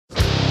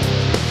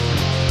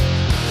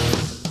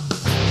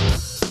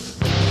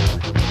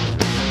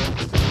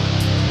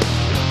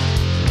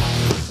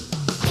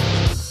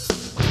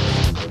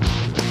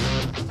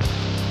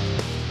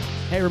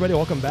everybody.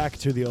 Welcome back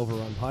to the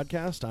Overrun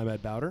Podcast. I'm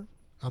Ed Bowder.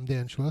 I'm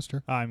Dan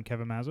Schwester. I'm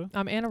Kevin Mazza.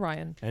 I'm Anna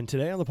Ryan. And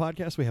today on the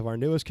podcast, we have our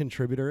newest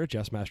contributor,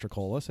 Jess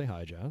Mastrocola. Say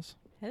hi, Jess.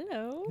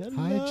 Hello.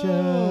 Hi,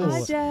 Jess.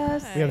 Hi,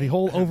 Jess. We have the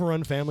whole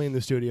Overrun family in the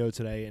studio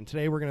today, and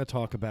today we're going to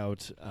talk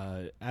about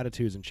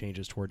attitudes and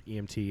changes toward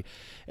EMT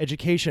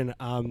education.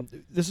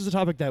 This is a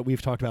topic that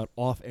we've talked about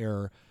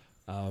off-air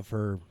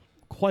for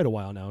quite a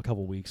while now, a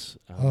couple weeks.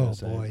 Oh,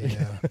 boy,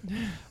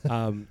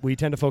 yeah. We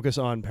tend to focus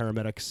on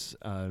paramedics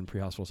and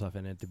pre-hospital stuff,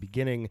 and at the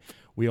beginning,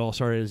 we all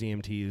started as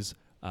EMTs,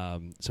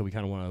 so we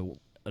kind of want to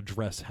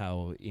address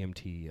how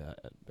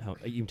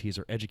EMTs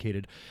are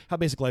educated, how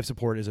basic life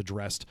support is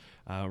addressed.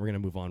 We're going to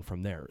move on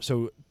from there.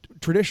 So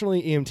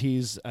traditionally,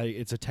 EMTs,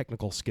 it's a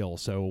technical skill.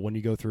 So when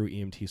you go through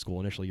EMT school,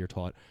 initially you're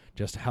taught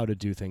just how to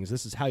do things.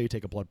 This is how you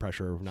take a blood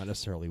pressure, not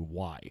necessarily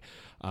why.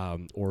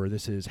 Or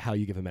this is how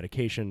you give a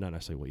medication, not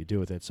necessarily what you do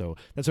with it. So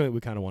that's something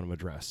we kind of want to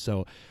address.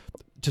 So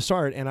to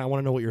start, and I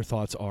want to know what your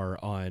thoughts are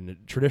on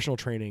traditional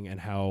training and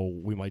how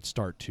we might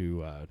start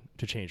to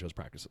change those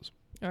practices.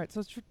 All right.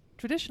 So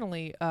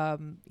traditionally,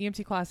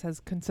 EMT class has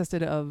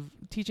consisted of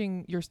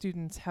teaching your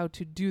students how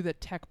to do the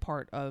tech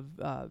part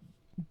of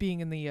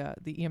being in the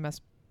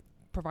EMS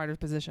provider's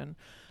position.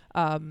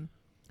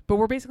 But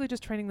we're basically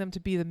just training them to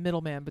be the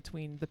middleman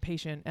between the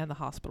patient and the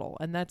hospital.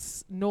 And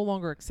that's no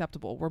longer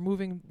acceptable. We're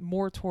moving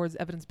more towards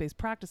evidence-based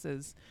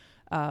practices.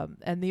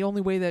 And the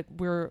only way that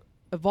we're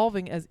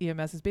evolving as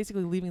EMS is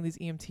basically leaving these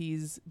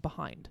EMTs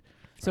behind.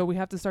 So we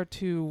have to start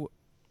to...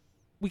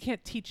 We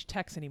can't teach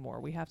techs anymore.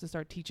 We have to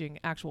start teaching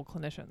actual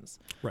clinicians.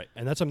 Right.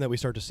 And that's something that we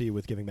start to see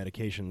with giving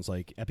medications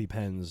like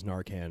EpiPens,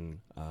 Narcan,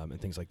 and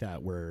things like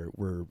that, where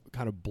we're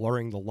kind of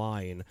blurring the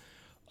line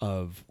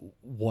of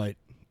what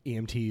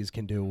EMTs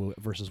can do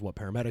versus what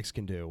paramedics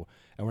can do.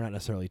 And we're not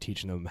necessarily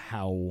teaching them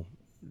how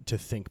to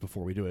think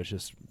before we do it. It's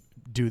just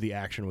do the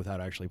action without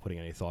actually putting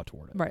any thought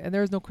toward it. Right. And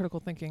there is no critical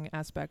thinking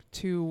aspect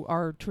to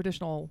our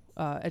traditional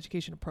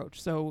education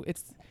approach. So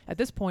it's at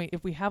this point,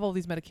 if we have all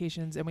these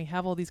medications and we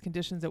have all these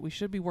conditions that we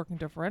should be working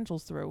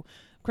differentials through,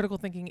 critical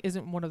thinking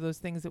isn't one of those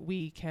things that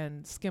we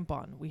can skimp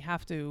on. We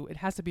have to, it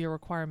has to be a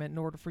requirement in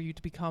order for you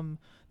to become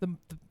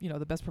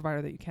the best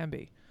provider that you can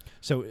be.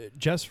 So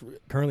Jess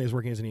currently is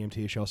working as an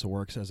EMT. She also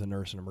works as a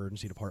nurse in an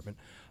emergency department.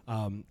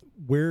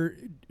 Where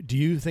do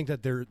you think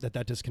that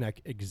that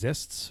disconnect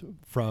exists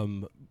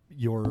from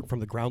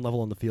the ground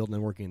level in the field and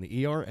then working in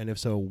the ER? And if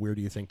so, where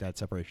do you think that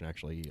separation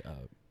actually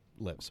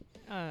lives?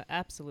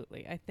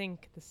 Absolutely. I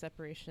think the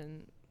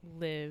separation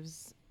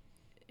lives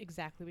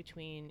exactly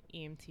between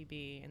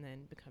EMTB and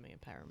then becoming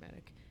a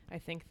paramedic. I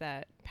think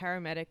that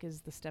paramedic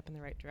is the step in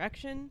the right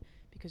direction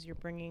because you're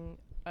bringing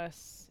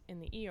us in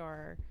the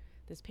ER,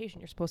 this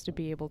patient, you're supposed to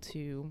be able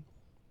to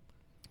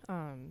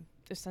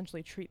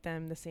essentially treat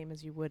them the same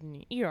as you would in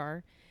the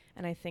ER.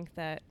 And I think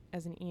that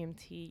as an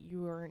EMT,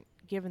 you aren't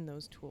given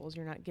those tools.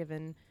 You're not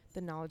given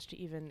the knowledge to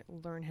even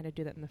learn how to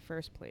do that in the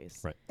first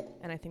place. Right.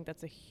 And I think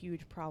that's a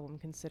huge problem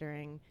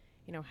considering,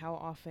 how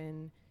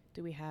often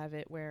do we have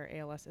it where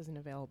ALS isn't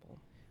available?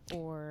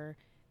 Or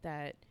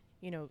that,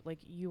 like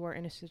you are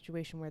in a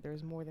situation where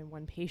there's more than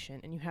one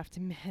patient and you have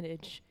to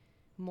manage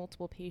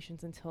multiple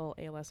patients until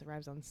ALS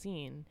arrives on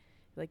scene.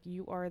 Like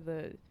you are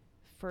the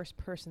first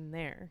person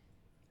there,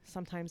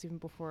 sometimes even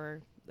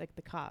before like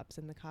the cops,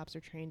 and the cops are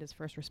trained as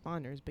first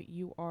responders, but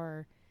you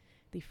are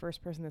the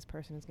first person this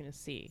person is going to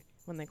see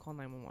when they call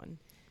 911.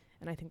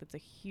 And I think that's a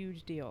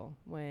huge deal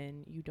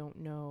when you don't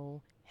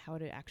know how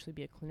to actually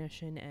be a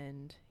clinician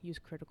and use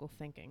critical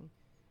thinking.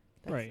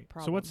 That's right. the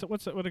problem.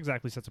 So what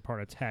exactly sets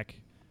apart a tech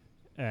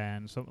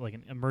and so like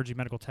an emerging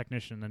medical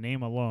technician? The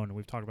name alone,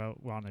 we've talked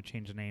about wanting to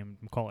change the name,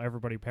 call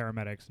everybody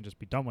paramedics and just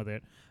be done with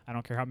it. I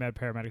don't care how mad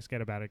paramedics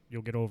get about it,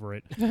 you'll get over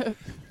it.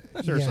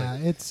 Seriously. Yeah,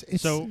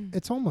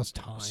 it's almost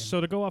time.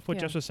 So to go off what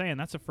Jess was saying,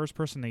 that's the first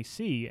person they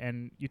see,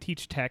 and you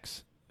teach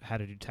techs how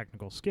to do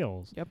technical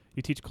skills. Yep.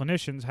 You teach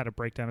clinicians how to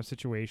break down a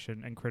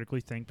situation and critically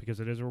think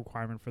because it is a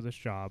requirement for this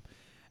job.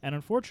 And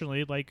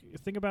unfortunately,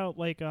 think about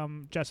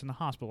Jess in the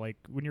hospital. Like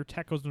when your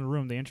tech goes in the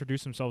room, they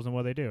introduce themselves and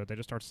what they do. They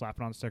just start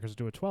slapping on stickers to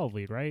do a 12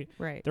 lead, right?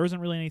 Right. There isn't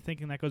really any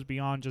thinking that goes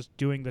beyond just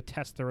doing the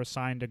test they're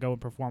assigned to go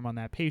and perform on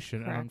that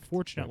patient. Correct. And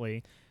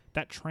unfortunately,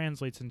 that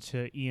translates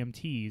into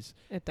EMTs.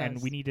 It does.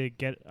 And we need to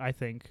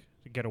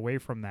get away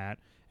from that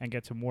and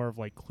get to more of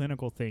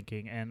clinical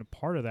thinking. And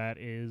part of that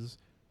is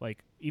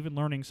even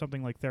learning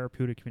something like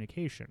therapeutic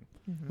communication,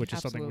 which is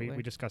something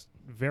we discussed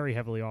very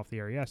heavily off the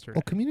air yesterday.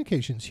 Well,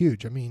 communication's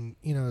huge. I mean,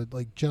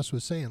 like Jess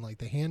was saying, like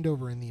the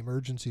handover in the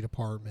emergency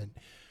department,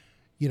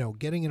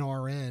 getting an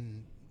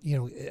RN,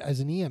 as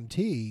an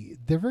EMT,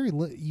 they're very,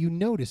 you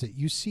notice it,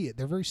 you see it.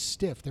 They're very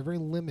stiff. They're very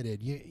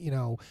limited.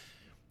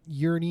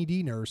 You're an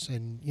ED nurse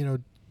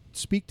and,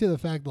 speak to the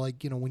fact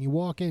when you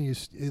walk in,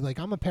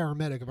 I'm a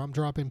paramedic. If I'm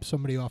dropping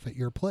somebody off at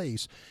your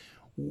place,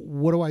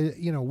 what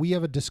do we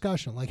have a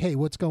discussion like, hey,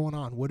 what's going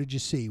on? What did you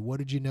see? What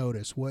did you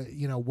notice?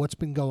 What's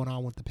been going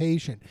on with the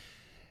patient?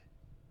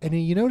 And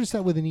then you notice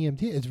that with an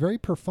EMT, it's very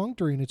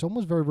perfunctory and it's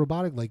almost very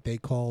robotic. Like they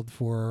called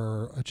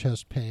for a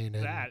chest pain,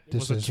 and That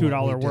this was a is what we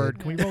 $2 did. word.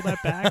 Can we roll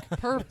that back?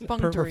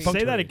 Perfunctory.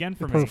 Say that again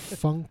for me.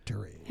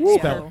 Perfunctory.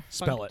 Yeah.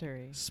 Spell it.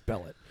 Functory.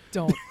 Spell it.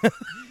 Don't.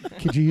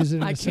 Could you use it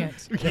in I a can't.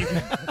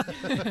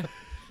 sentence?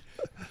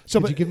 So,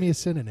 Could you give me a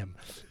synonym?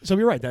 So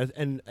you're right.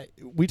 And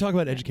we talk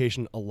about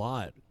education a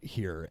lot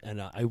here,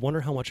 and I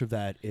wonder how much of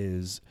that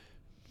is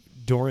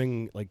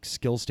during like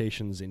skill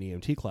stations in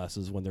EMT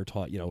classes when they're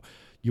taught.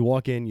 You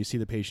walk in, you see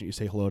the patient, you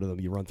say hello to them,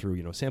 you run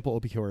through sample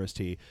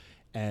OPQRST,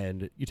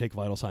 and you take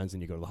vital signs,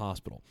 and you go to the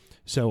hospital.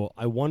 So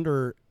I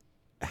wonder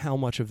how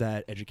much of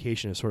that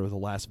education is sort of the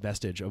last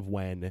vestige of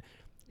when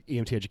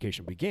EMT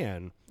education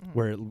began,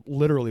 where it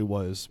literally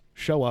was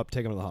show up,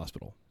 take them to the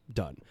hospital,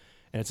 done.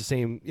 And it's the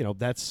same,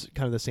 that's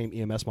kind of the same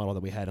EMS model that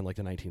we had in like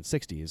the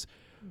 1960s,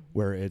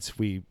 where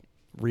we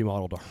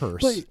remodeled a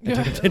hearse. But-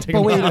 and take But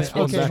them wait to a the minute.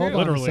 hospital. Okay, and back. hold on a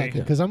Literally. second,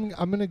 because I'm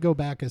going to go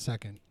back a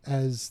second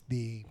as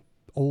the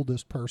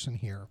oldest person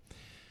here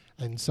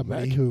and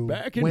somebody who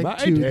back in went my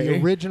to day,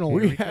 the original.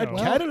 we had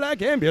Well, Cadillac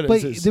but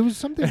ambulances. there was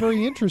something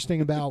very interesting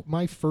about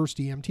my first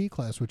EMT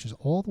class, which is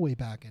all the way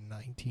back in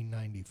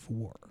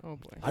 1994. Oh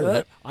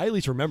boy. I at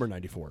least remember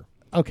 94.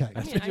 Okay.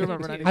 Yeah, Do you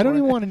remember do too. 94? I don't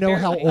even want to know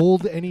how Apparently.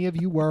 old any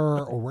of you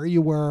were or where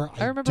you were.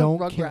 I remember don't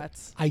care.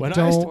 Rugrats. I When I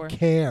don't was-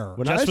 care.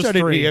 When Jess I was studied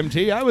 3.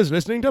 EMT, I was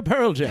listening to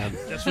Pearl Jam.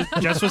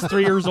 Jess was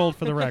 3 years old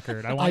for the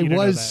record. I want I you to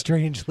know was, that.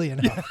 strangely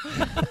enough.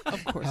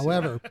 Of course.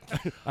 However,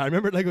 I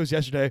remember it like it was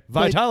yesterday.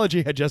 But-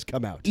 Vitology had just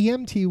come out.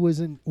 EMT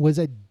was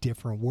a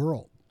different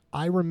world.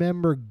 I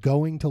remember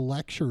going to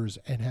lectures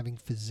and having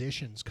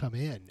physicians come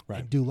in Right.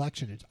 and do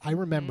lectures. I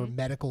remember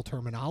medical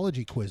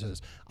terminology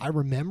quizzes. I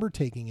remember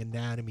taking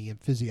anatomy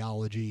and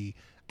physiology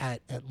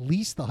at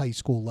least the high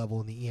school level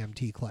in the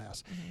EMT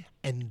class.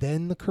 And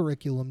then the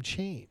curriculum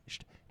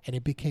changed. And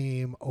it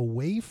became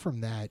away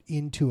from that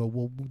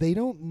into they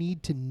don't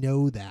need to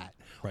know that.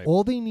 Right.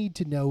 All they need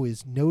to know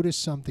is notice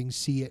something,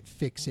 see it,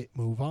 fix it,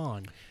 move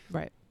on.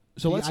 Right.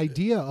 So The let's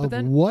idea of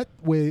then- what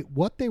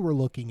they were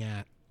looking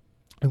at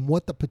and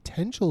what the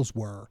potentials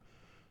were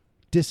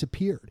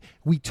disappeared.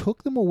 We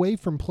took them away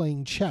from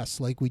playing chess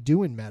like we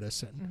do in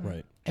medicine,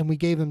 right. and we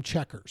gave them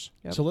checkers.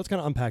 Yep. So let's kind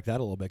of unpack that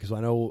a little bit, because I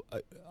know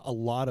a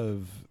lot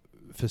of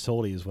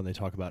facilities, when they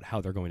talk about how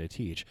they're going to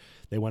teach,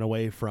 they went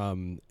away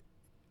from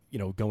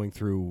going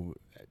through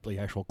the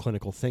actual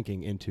clinical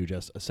thinking into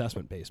just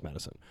assessment-based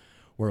medicine,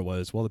 where it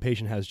was, well, the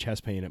patient has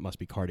chest pain, it must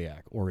be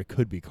cardiac, or it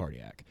could be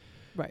cardiac.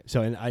 Right.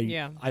 So, and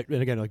Yeah.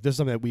 and again, like this is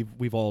something that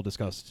we've all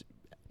discussed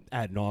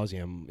ad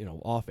nauseum,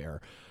 off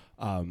air.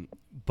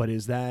 But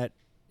is that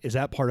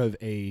part of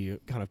a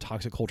kind of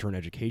toxic culture in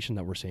education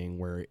that we're seeing,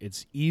 where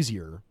it's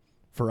easier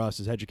for us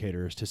as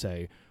educators to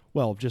say,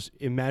 well, just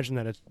imagine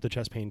that the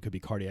chest pain could be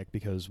cardiac,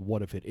 because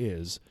what if it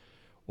is?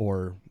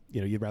 Or,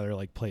 you'd rather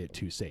like play it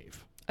too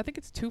safe. I think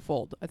it's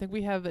twofold. I think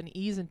we have an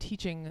ease in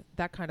teaching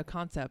that kind of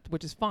concept,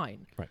 which is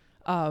fine. Right.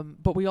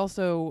 But we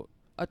also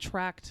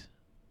attract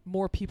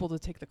more people to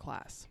take the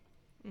class.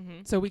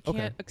 Mm-hmm. So we Okay.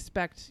 can't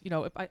expect,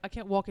 if I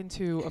can't walk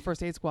into a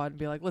first aid squad and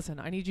be like, listen,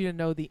 I need you to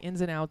know the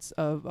ins and outs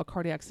of a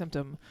cardiac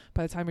symptom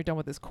by the time you're done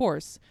with this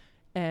course.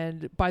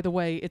 And by the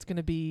way, it's going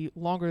to be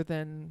longer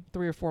than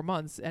 3 or 4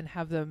 months, and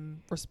have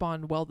them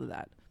respond well to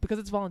that, because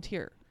it's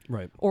volunteer.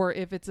 Right. Or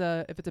if it's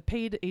a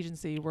paid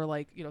agency, where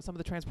like, some of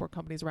the transport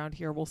companies around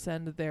here will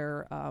send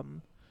their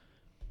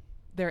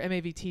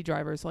MAVT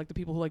drivers, so like the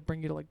people who like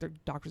bring you to like their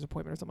doctor's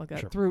appointment or something like that,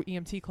 Sure. through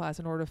EMT class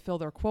in order to fill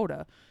their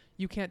quota.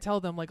 You can't tell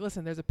them like,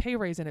 listen, there's a pay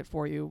raise in it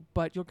for you,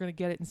 but you're going to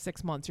get it in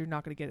 6 months. You're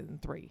not going to get it in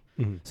 3.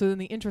 Mm-hmm. So then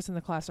the interest in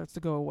the class starts to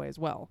go away as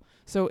well.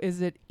 So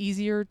is it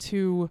easier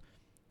to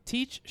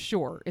teach?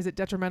 Sure. Is it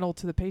detrimental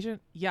to the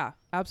patient? Yeah,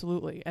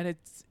 absolutely. And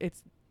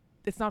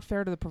it's not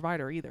fair to the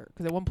provider either,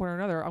 because at one point or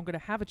another, I'm going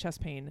to have a chest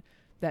pain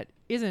that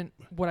isn't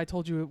what I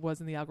told you it was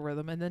in the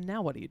algorithm, and then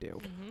now what do you do?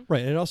 Mm-hmm.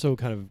 Right, and it also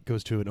kind of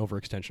goes to an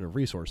overextension of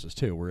resources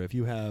too, where if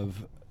you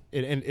have,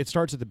 and it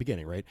starts at the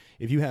beginning, right?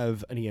 If you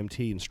have an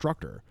EMT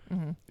instructor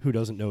who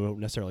doesn't know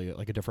necessarily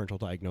like a differential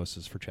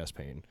diagnosis for chest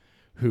pain,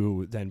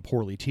 who then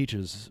poorly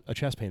teaches a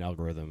chest pain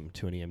algorithm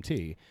to an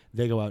EMT,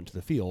 they go out into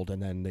the field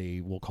and then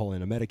they will call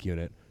in a medic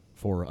unit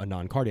for a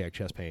non-cardiac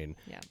chest pain,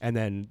 Yeah. and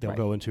then they'll Right.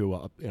 go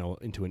into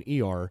into an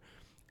ER,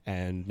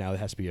 and now it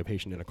has to be a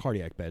patient in a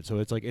cardiac bed. So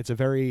it's like it's a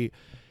very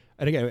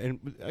And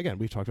again,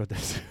 we've talked about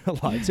this a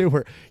lot too,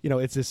 where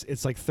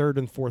it's like third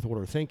and fourth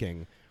order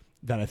thinking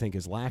that I think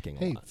is lacking.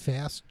 Hey, a lot.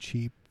 fast,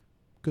 cheap,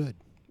 good.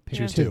 Pick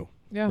Choose two. two,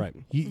 Yeah. right?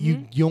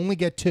 You only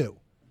get two.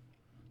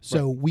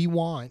 So we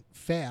want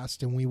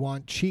fast and we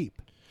want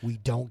cheap. We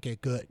don't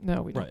get good.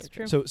 No, we don't. Right.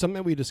 True. So something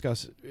that we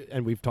discuss,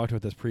 and we've talked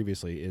about this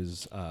previously,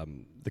 is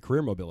the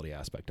career mobility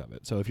aspect of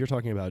it. So if you're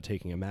talking about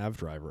taking a MAV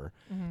driver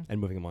and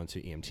moving them onto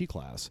EMT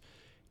class,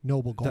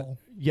 Noble goal.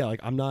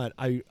 I'm not.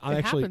 I'm It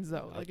actually. happens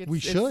though. Like we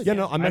it's, should. Yeah,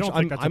 no, I'm I actually. don't think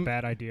I'm, that's I'm, a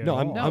bad idea. No, at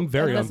I'm all. No, I'm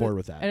very and on that's board it.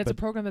 with that. And it's a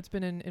but- program that's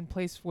been in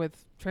place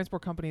with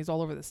transport companies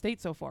all over the state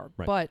so far.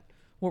 Right. But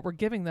what we're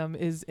giving them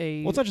is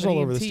a. well, it's not just an all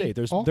over the EMT. state.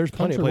 There's Oh,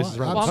 plenty of places countrywide.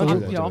 around Well, the I'm, country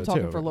I'm, that do I'm it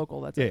talking too. for local.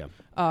 That's Yeah, it.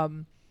 yeah.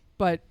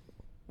 But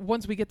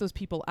once we get those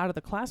people out of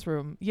the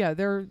classroom,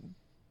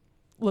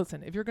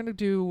 listen, if you're going to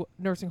do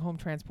nursing home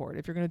transport,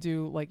 if you're going to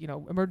do like,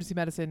 emergency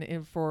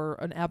medicine for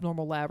an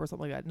abnormal lab or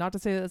something like that, not to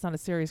say that it's not a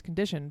serious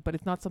condition, but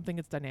it's not something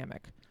that's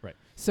dynamic. Right.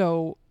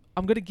 So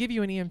I'm going to give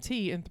you an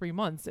EMT in 3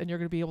 months and you're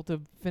going to be able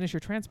to finish your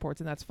transports,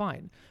 and that's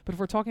fine. But if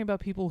we're talking about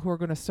people who are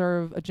going to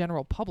serve a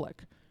general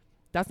public,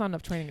 that's not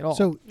enough training at all.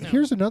 So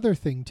here's another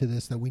thing to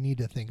this that we need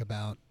to think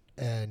about.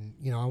 And,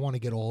 I want to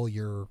get all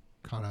your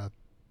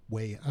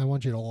I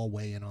want you to all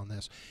weigh in on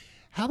this.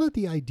 How about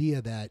the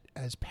idea that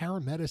as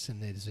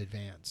paramedicine is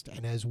advanced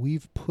and as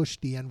we've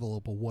pushed the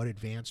envelope of what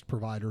advanced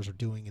providers are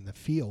doing in the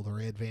field or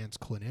advanced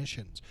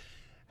clinicians,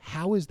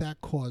 how has that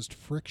caused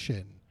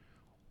friction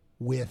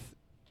with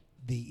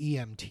the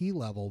EMT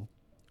level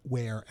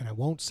where, and I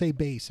won't say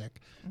basic,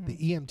 the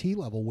EMT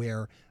level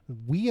where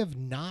we have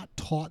not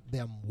taught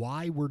them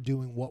why we're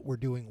doing what we're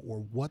doing or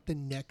what the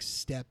next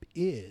step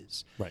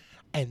is. Right.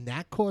 And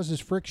that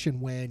causes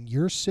friction when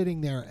you're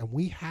sitting there and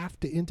we have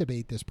to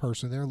intubate this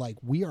person. They're like,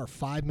 we are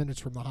 5 minutes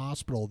from the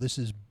hospital. This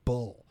is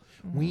bull.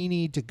 We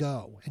need to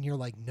go. And you're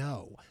like,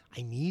 no,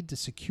 I need to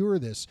secure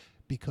this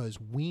because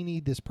we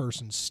need this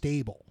person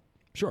stable.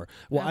 Sure.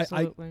 Well,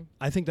 Absolutely.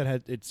 I think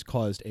that it's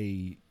caused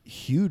a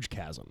huge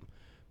chasm.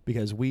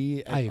 Because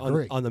I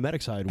agree. On the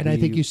medic side, and I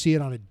think you see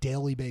it on a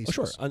daily basis.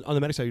 Oh, sure. On the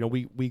medic side,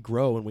 we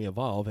grow and we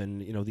evolve,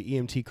 and the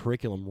EMT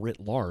curriculum writ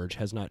large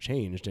has not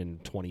changed in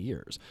 20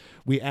 years.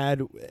 We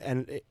add,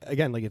 and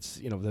again, like it's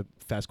the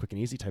fast, quick,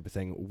 and easy type of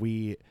thing.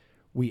 We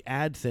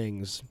add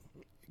things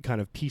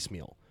kind of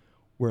piecemeal,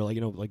 where like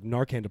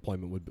Narcan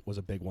deployment was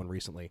a big one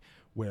recently,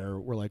 where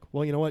we're like,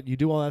 well, you know what, you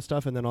do all that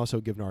stuff, and then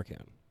also give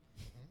Narcan.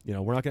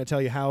 We're not going to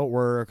tell you how it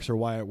works or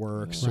why it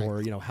works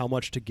or, how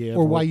much to give.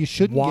 Or why you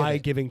shouldn't give Why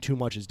it. giving too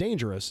much is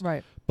dangerous.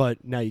 Right.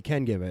 But now you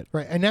can give it.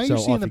 Right. And now So you're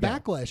seeing off the you go.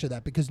 backlash of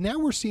that because now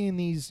we're seeing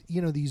these,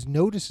 these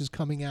notices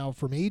coming out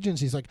from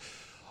agencies like,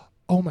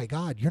 oh, my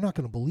God, you're not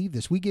going to believe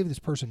this. We gave this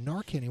person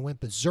Narcan and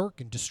went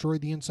berserk and destroyed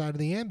the inside of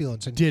the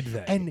ambulance. And, Did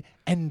they?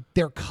 And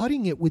they're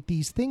cutting it with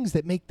these things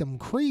that make them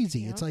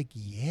crazy. Yeah. It's like,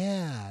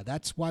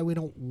 that's why we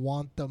don't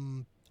want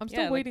them. I'm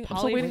still waiting. I'm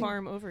still waiting.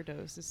 Polypharm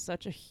overdose is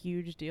such a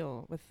huge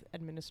deal with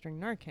administering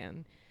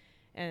Narcan,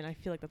 and I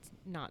feel like that's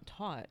not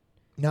taught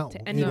No, to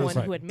it anyone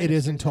isn't. who It administers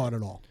isn't taught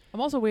at all. I'm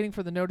also waiting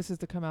for the notices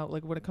to come out,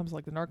 like when it comes to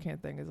like the Narcan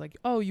thing, is like,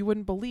 oh, you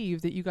wouldn't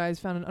believe that you guys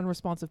found an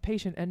unresponsive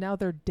patient and now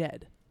they're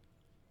dead.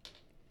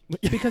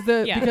 because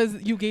because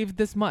you gave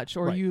this much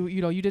or Right.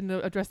 you didn't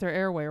address their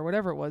airway or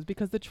whatever it was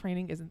because the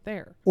training isn't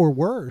there. Or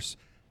worse,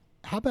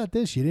 how about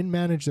this? You didn't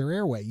manage their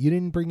airway. You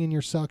didn't bring in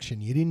your suction.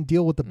 You didn't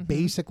deal with the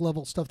basic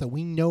level stuff that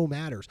we know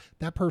matters.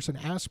 That person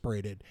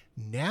aspirated.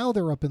 Now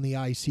they're up in the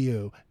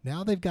ICU.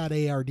 Now they've got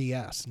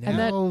ARDS.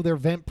 Now their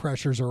vent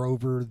pressures are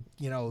over, And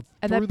through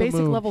that the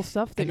basic moon. level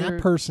stuff that And you're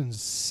that person's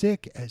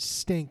sick as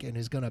stink and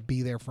is going to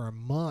be there for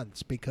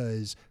months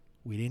because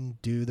we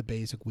didn't do the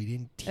basic. We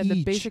didn't teach. and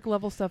the basic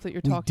level stuff that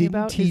you're we talking didn't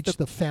about teach is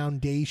the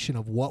foundation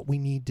of what we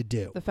need to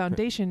do. the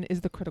foundation is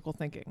the critical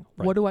thinking.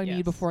 Right. What do I Yes.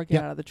 need before I get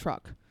Yep. out of the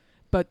truck?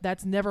 But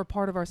that's never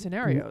part of our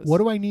scenarios. What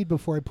do I need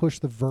before I push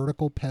the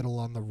vertical pedal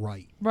on the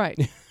right? Right.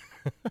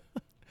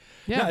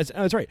 Yeah,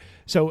 that's right.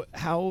 So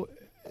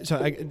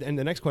and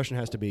the next question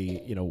has to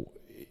be,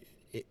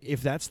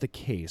 if that's the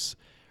case,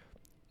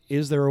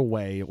 is there a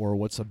way or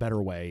what's a better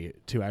way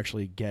to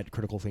actually get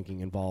critical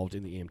thinking involved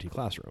in the EMT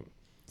classroom?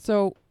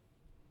 So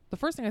the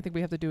first thing I think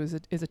we have to do is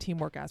a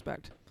teamwork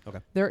aspect. Okay.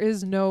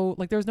 There's no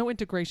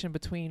integration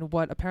between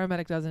what a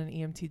paramedic does and an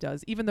EMT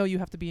does, even though you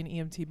have to be an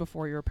EMT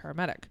before you're a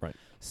paramedic. Right.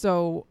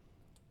 So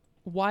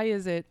why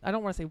is it, I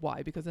don't want to say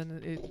why because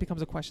then it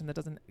becomes a question that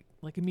doesn't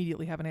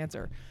immediately have an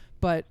answer,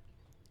 but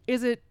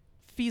is it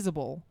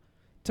feasible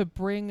to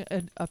bring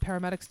a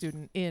paramedic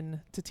student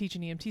in to teach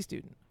an EMT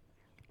student?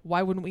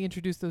 Why wouldn't we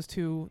introduce those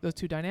two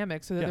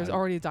dynamics so that there's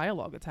already a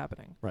dialogue that's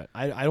happening? Right.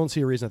 I don't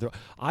see a reason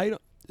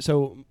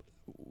so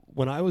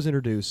when I was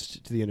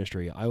introduced to the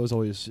industry, I was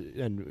always,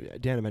 and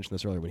Dan had mentioned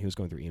this earlier when he was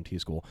going through EMT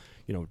school,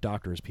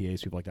 doctors,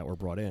 PAs, people like that were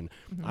brought in.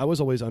 Mhm. I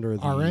was always under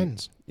the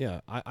RNs.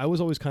 Yeah, I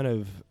was always kind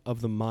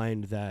of the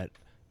mind that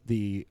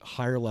the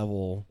higher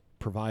level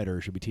provider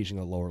should be teaching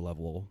the lower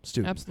level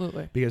student.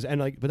 Absolutely. Because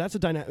but that's a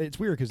dynamic. It's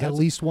weird because At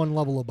least one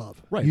level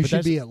above. Right, You but should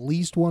that's- be at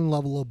least one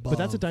level above. But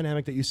that's a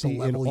dynamic that you see in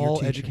level you're all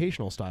teaching.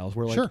 educational styles,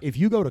 where Sure. if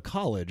you go to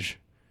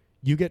college,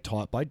 you get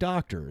taught by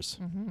doctors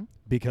Mm-hmm.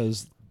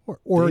 because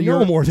or they you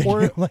know more than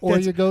or, you. Like, or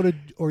that's- you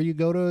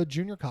go to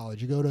junior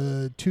college. You go to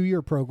a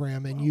 2-year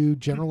program, and you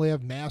generally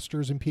have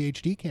masters and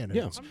PhD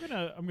candidates.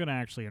 I'm gonna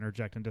actually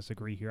interject and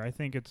disagree here. I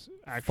think it's me.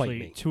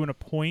 actually to a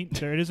point.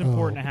 There, it is Oh,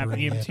 important to have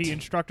bring EMT it.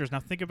 instructors. Now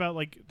think about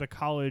the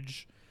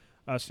college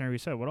scenario you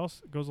said. What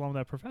else goes along with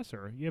that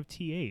professor? You have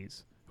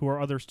TAs who are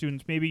other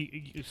students,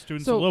 maybe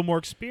students a So- little more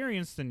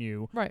experienced than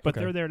you, Right. but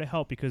Okay. they're there to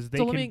help because they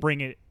So let can me-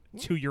 bring it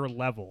to your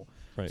level.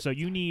 Right. So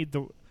you need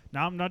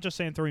now I'm not just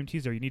saying throw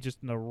EMTs there. You need just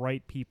the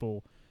right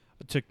people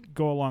to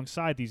go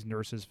alongside these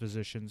nurses,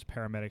 physicians,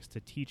 paramedics to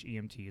teach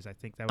EMTs. I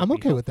think that would I'm be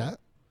okay with helpful.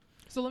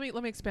 that. So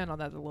let me expand on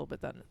that a little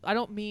bit then. I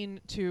don't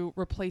mean to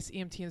replace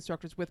EMT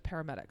instructors with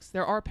paramedics.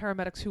 There are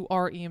paramedics who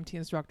are EMT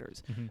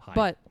instructors. Hi.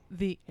 But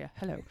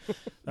hello.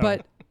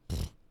 But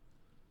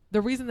the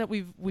reason that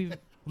we've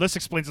This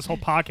explains this whole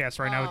podcast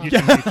right now with you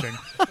two teaching.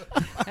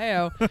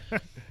 Heyo.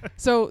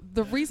 So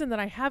the reason that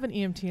I have an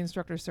EMT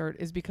instructor cert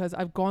is because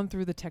I've gone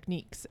through the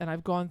techniques and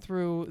I've gone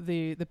through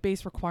the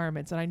base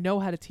requirements, and I know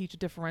how to teach a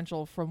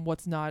differential from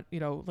what's not,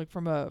 like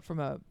from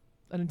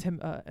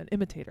an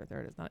imitator.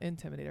 There it is, not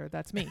intimidator.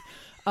 That's me.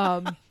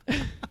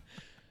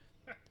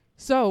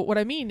 So what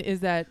I mean is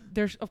that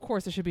of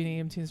course there should be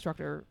an EMT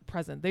instructor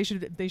present. They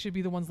should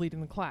be the ones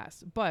leading the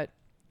class. But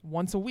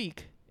once a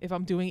week, if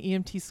I'm doing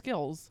EMT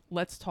skills,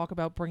 let's talk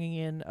about bringing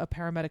in a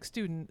paramedic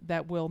student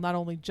that will not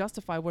only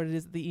justify what it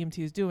is that the EMT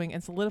is doing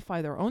and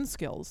solidify their own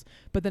skills,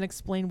 but then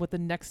explain what the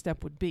next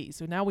step would be.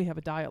 So now we have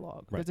a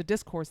dialogue. Right. There's a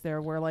discourse there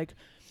where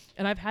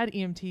and I've had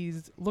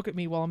EMTs look at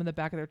me while I'm in the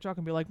back of their truck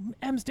and be like,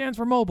 M stands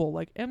for mobile.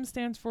 Like M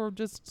stands for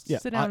just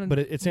sit down but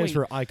it stands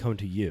wait. for I come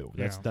to you.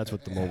 That's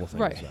what the mobile thing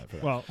Right. is about. For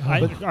that.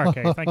 Well,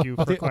 okay, thank you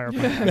for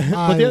clarifying.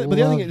 but the other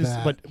love thing is,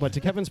 that. but to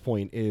Kevin's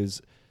point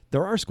is,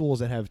 there are schools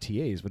that have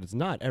TAs, but it's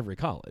not every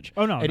college.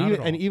 Oh, no, and not even, at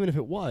all. And even if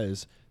it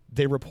was,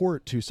 they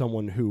report to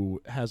someone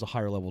who has a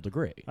higher level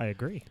degree. I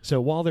agree. So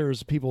while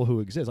there's people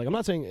who exist, like I'm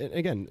not saying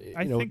again,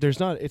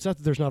 there's not. It's not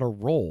that there's not a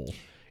role.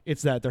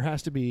 It's that there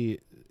has to be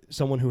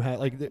someone who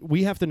has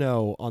we have to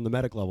know on the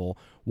medic level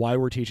why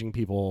we're teaching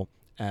people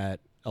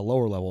at a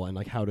lower level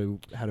and how to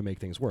make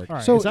things work. All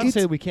right. So it's not to say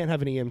it's- that we can't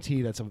have an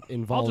EMT that's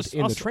involved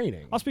in the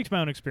training. I'll speak to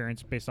my own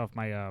experience based off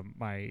my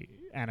my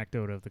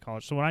anecdote of the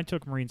college. So when I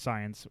took marine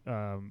science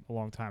a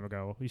long time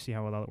ago, you see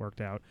how well that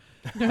worked out.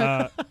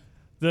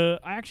 I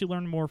actually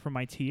learned more from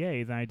my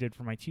TA than I did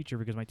from my teacher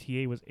because my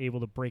TA was able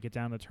to break it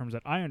down to terms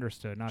that I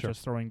understood, not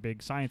just throwing big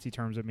sciencey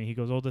terms at me. He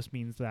goes, "Oh, this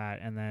means that,"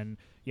 and then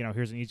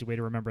here's an easy way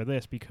to remember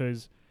this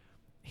because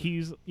he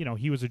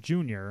was a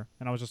junior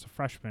and I was just a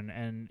freshman,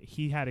 and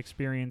he had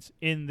experience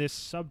in this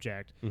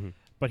subject. Mm-hmm.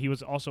 But he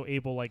was also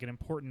able, an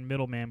important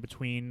middleman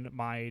between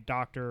my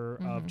doctor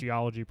of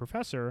geology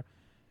professor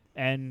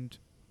and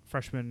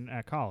freshman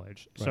at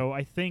college. Right. So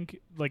I think,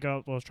 what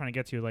I was trying to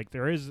get to,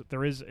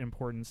 there is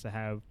importance to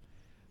have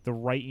the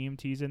right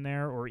EMTs in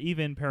there, or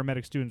even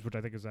paramedic students, which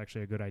I think is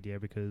actually a good idea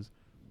because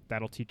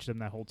that'll teach them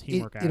that whole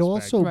teamwork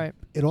aspect.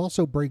 It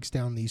also breaks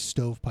down these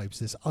stovepipes,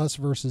 this us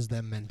versus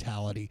them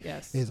mentality.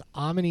 Yes. Is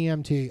I'm an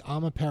EMT,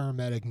 I'm a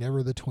paramedic,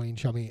 never the twain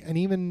shall meet. And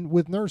even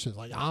with nurses,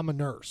 I'm a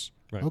nurse.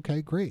 Right.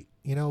 Okay, great.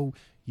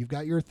 You've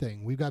got your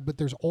thing. But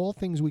there's all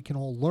things we can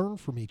all learn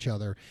from each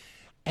other.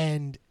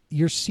 And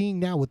you're seeing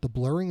now with the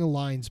blurring of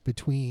lines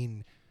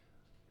between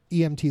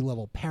EMT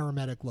level,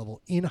 paramedic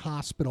level, in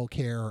hospital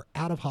care,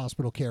 out of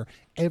hospital care,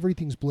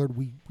 everything's blurred.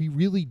 We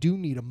really do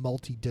need a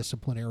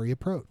multidisciplinary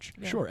approach.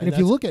 Yeah. Sure. And if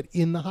you look at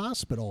in the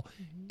hospital,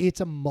 it's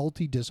a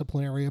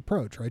multidisciplinary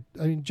approach, right?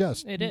 I mean,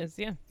 It is,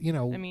 yeah.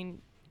 I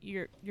mean,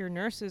 your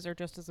nurses are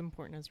just as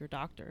important as your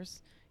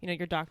doctors.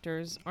 Your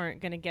doctors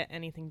aren't going to get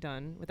anything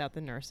done without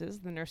the nurses.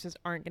 The nurses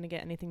aren't going to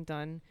get anything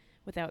done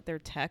without their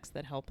techs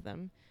that help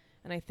them.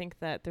 And I think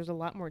that there's a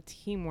lot more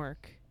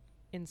teamwork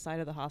inside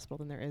of the hospital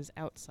than there is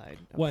outside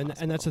of the hospital.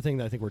 And that's the thing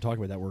that I think we're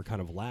talking about that we're kind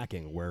of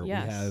lacking, where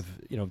Yes.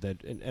 we have,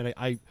 that, and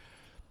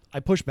I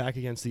push back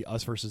against the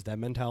us versus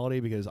them mentality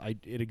because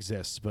it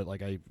exists, but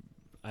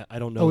I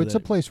don't know. it's a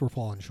place we're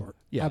falling short.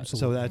 Yeah,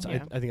 Absolutely. so that's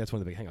I think that's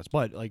one of the big hangouts.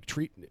 But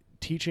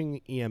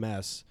teaching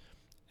EMS,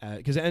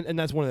 because and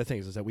that's one of the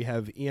things is that we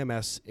have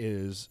EMS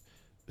is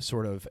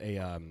sort of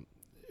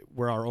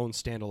we're our own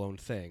standalone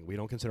thing. We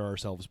don't consider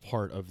ourselves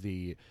part of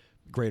the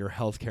greater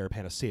healthcare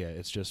panacea.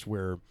 It's just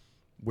we're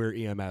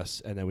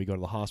EMS, and then we go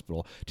to the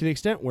hospital. To the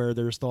extent where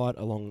there's thought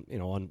along,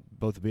 on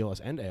both the BLS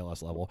and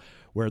ALS level,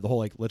 where the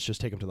whole let's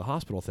just take them to the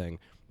hospital thing,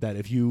 that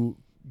if you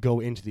go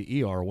into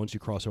the ER, once you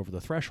cross over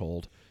the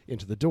threshold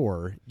into the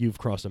door, you've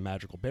crossed a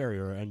magical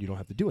barrier and you don't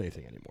have to do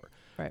anything anymore.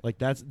 Right.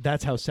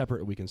 That's how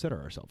separate we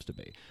consider ourselves to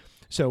be.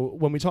 So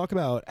when we talk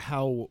about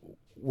how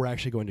we're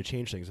actually going to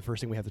change things, the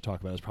first thing we have to talk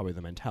about is probably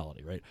the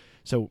mentality, right?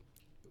 So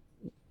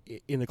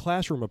in the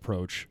classroom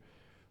approach,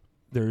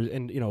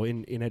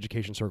 in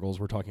education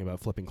circles, we're talking about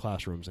flipping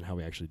classrooms and how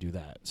we actually do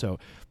that. So,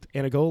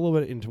 and I go a little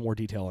bit into more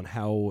detail on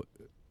how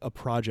a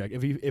project,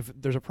 if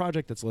there's a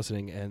project that's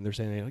listening and they're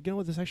saying,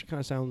 what, this actually kind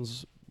of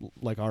sounds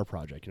like our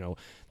project,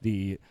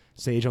 the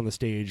sage on the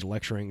stage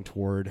lecturing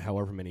toward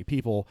however many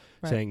people,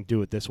 saying,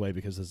 do it this way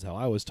because this is how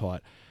I was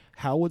taught.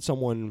 How would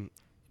someone,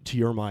 to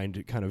your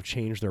mind, kind of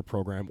change their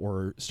program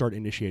or start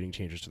initiating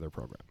changes to their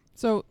program?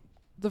 So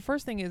the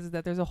first thing is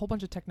that there's a whole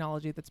bunch of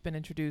technology that's been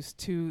introduced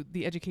to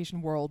the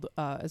education world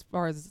as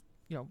far as,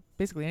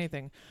 basically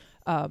anything.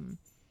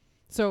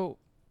 So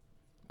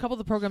a couple of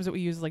the programs that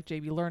we use like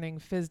JB Learning,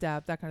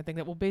 FizzDap, that kind of thing,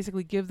 that will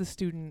basically give the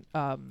student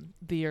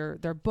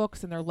their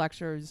books and their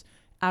lectures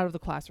out of the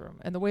classroom.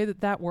 And the way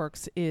that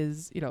works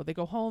is, they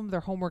go home, their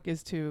homework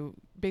is to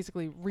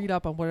basically read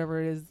up on whatever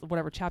it is,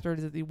 whatever chapter it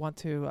is that you want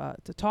to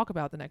talk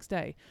about the next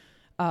day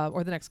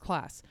or the next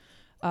class.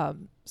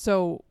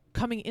 So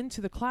coming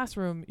into the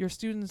classroom, your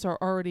students are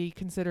already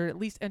considered at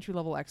least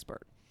entry-level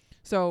expert.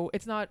 So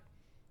it's not,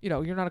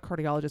 you're not a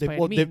cardiologist by any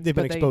Well, means. they've been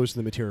but exposed to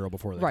the material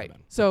before they right. come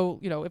in. So,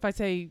 if I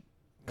say,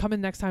 come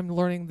in next time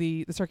learning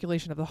the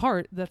circulation of the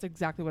heart, that's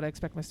exactly what I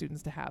expect my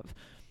students to have.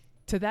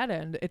 To that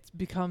end, it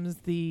becomes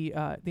the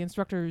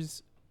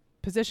instructor's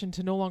position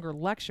to no longer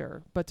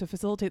lecture, but to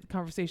facilitate the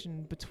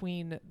conversation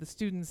between the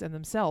students and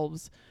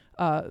themselves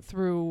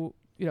through,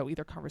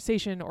 either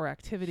conversation or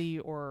activity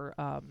or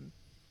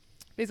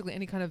basically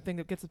any kind of thing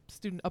that gets a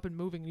student up and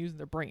moving and using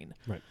their brain.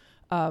 Right.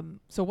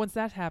 So once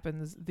that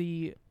happens,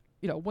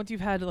 once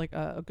you've had like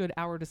a good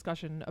hour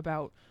discussion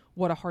about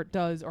what a heart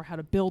does or how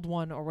to build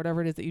one or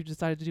whatever it is that you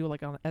decided to do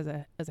like as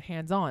a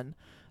hands-on,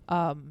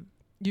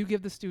 you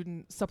give the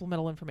student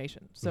supplemental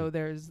information. So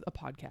there's a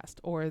podcast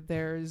or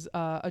there's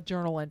a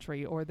journal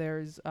entry or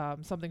there's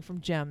something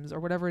from GEMS or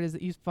whatever it is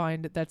that you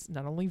find that's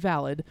not only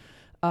valid,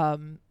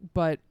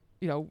 but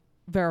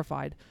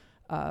verified,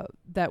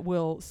 that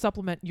will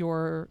supplement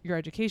your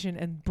education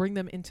and bring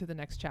them into the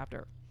next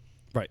chapter.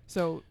 Right.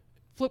 So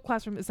flipped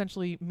classroom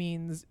essentially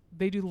means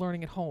they do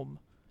learning at home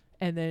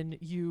and then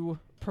you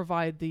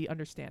provide the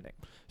understanding.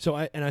 So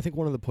I think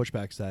one of the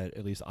pushbacks that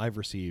at least I've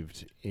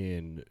received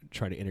in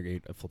trying to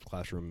integrate a flipped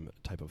classroom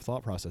type of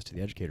thought process to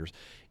the educators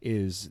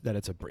is that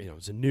it's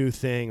a new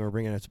thing or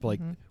bringing it. Like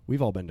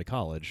we've all been to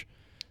college.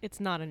 It's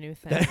not a new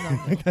thing.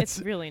 It's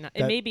really not.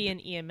 It may be in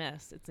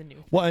EMS. It's a new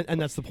thing. Well, and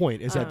that's the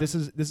point is that this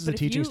is a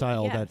teaching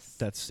style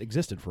that's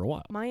existed for a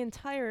while. My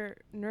entire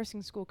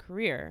nursing school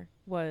career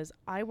was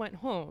I went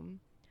home,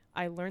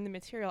 I learned the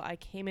material, I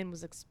came in,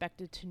 was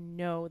expected to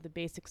know the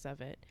basics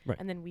of it,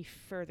 and then we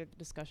furthered the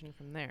discussion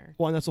from there.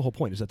 Well, and that's the whole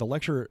point is that the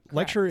lecture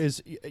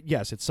is,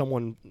 yes, it's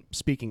someone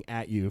speaking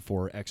at you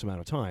for X amount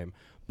of time,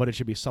 but it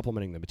should be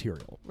supplementing the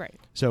material. Right.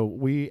 So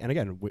we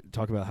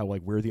talk about how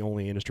like we're the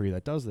only industry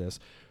that does this.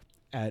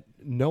 At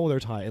no other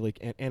time, like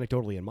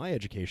anecdotally in my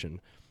education,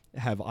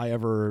 have I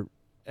ever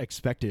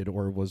expected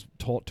or was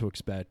taught to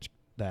expect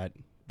that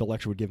the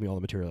lecture would give me all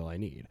the material I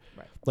need.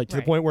 Right. Like to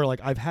the point where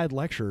like I've had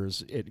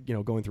lectures,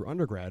 going through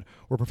undergrad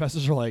where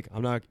professors are like,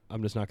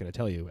 I'm just not going to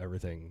tell you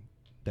everything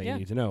that you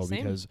need to know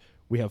because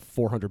we have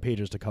 400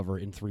 pages to cover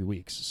in 3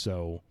 weeks.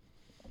 So.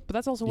 But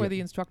that's also where the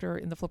instructor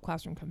in the flipped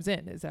classroom comes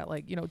in, is that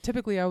like,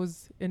 typically I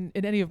was in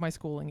any of my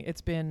schooling,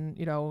 it's been,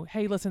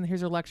 hey, listen, here's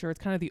your lecture. It's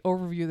kind of the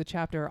overview of the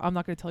chapter. I'm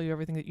not going to tell you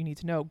everything that you need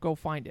to know. Go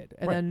find it.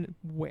 And then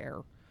where?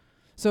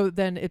 So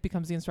then it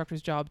becomes the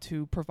instructor's job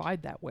to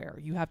provide that where.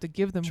 You have to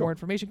give them more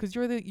information because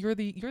you're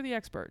the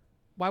expert.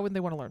 Why wouldn't they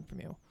want to learn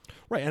from you?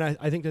 Right. And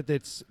I think that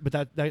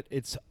that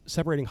it's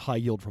separating high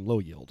yield from low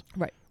yield.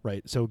 Right.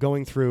 Right. So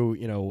going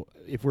through,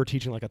 if we're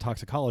teaching like a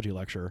toxicology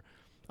lecture,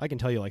 I can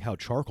tell you like how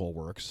charcoal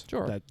works.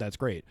 Sure. That's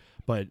great.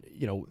 But,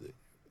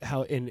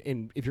 how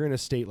if you're in a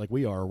state like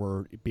we are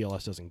where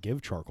BLS doesn't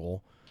give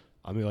charcoal,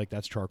 I mean, like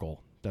that's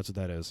charcoal. That's what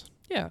that is.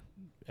 Yeah.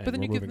 And but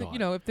then you give them,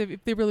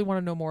 if they really want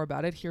to know more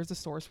about it, here's a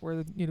source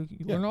where you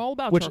learn all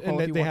about charcoal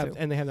if you want to.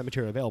 And they have that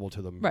material available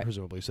to them, right.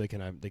 presumably, so they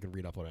can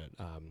read up on it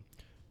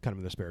kind of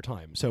in their spare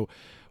time. So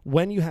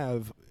when you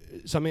have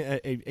something,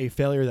 a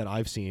failure that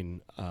I've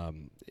seen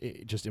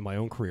just in my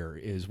own career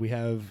is we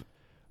have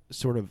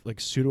sort of like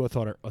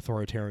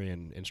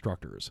pseudo-authoritarian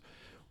instructors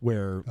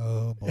where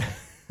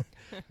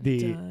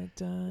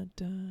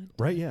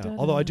right, yeah.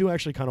 Although I do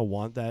actually kind of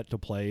want that to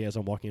play as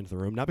I'm walking into the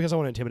room, not because I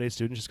want to intimidate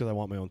students, just because I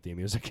want my own theme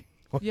music.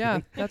 Yeah,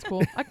 that's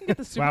cool. I can get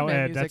the Superman wow,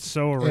 Ed, music. that's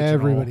so original.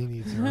 Everybody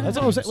needs their own That's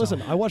what I was saying. song.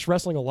 Listen, I watched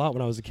wrestling a lot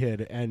when I was a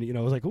kid, and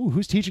I was like, "Ooh,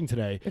 who's teaching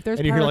today?" If there's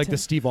and you hear like the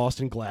Steve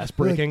Austin glass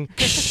breaking.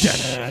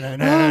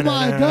 Oh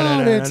my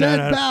God, it's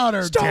Ed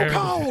Powder. Stone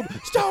Cold,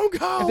 Stone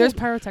Cold. If there's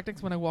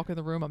pyrotechnics when I walk in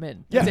the room, I'm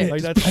in. Yeah, That's it.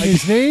 like that's And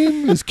his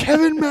name is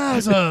Kevin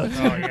Mazza.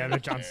 Oh yeah, the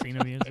John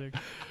Cena music.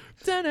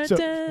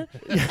 So-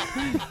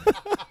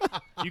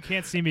 You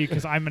can't see me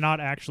because I'm not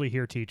actually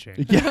here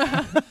teaching.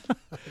 Yeah.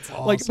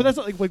 Awesome. Like, but that's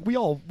like we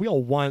all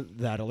want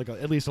that like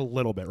at least a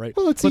little bit, right?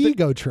 Well, it's but an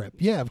ego trip.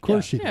 Yeah, of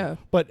course you do. Yeah.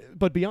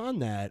 But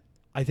beyond that,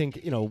 I think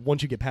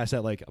once you get past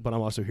that, like, but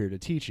I'm also here to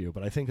teach you.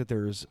 But I think that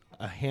there's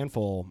a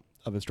handful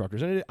of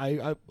instructors, and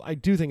I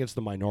do think it's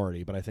the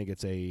minority, but I think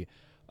it's a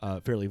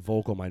fairly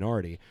vocal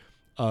minority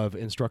of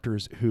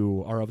instructors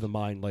who are of the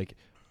mind like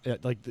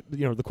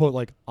the quote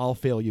like "I'll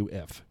fail you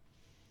if."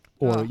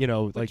 Or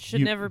which like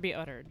should never be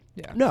uttered.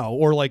 Yeah. No,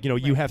 or like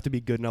you have to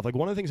be good enough. Like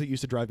one of the things that used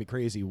to drive me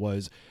crazy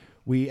was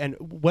and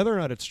whether or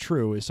not it's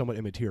true is somewhat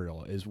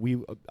immaterial.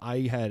 I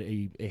had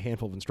a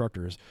handful of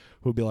instructors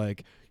who would be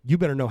like, "You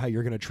better know how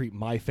you're going to treat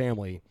my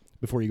family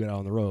before you get out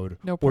on the road,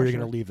 No or pressure. you're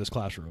going to leave this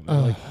classroom."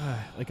 And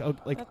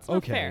That's not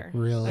okay, fair.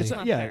 Really? It's, That's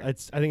not yeah, fair.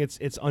 I think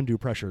it's undue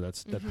pressure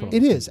that's put on It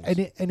the is,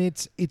 students. and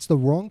it's the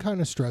wrong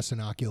kind of stress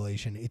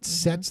inoculation. It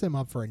sets them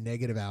up for a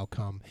negative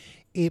outcome.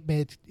 It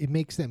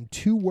makes them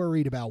too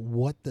worried about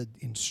what the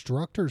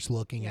instructor's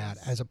looking at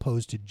as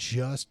opposed to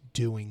just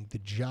doing the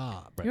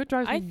job. You know what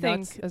drives me I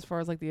nuts think- as far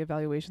as like the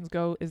evaluations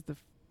go is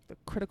the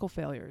critical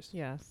failures.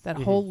 Yes. That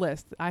whole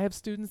list. I have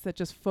students that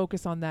just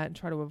focus on that and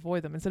try to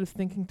avoid them instead of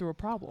thinking through a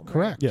problem.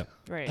 Correct. Yeah.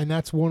 Right. And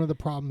that's one of the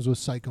problems with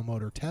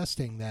psychomotor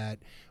testing that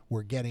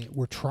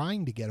we're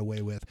trying to get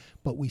away with,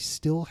 but we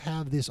still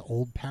have this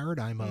old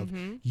paradigm of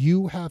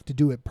you have to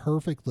do it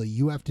perfectly.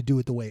 You have to do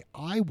it the way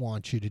I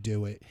want you to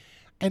do it.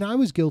 And I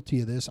was guilty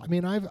of this. I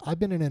mean, I've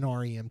been an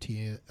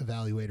REMT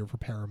evaluator for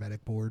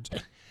paramedic boards,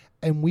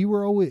 and we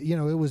were always, it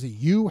was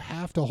you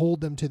have to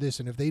hold them to this,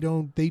 and if they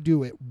don't, they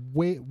do it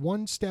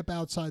one step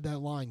outside that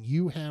line,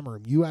 you hammer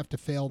them. You have to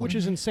fail them. Which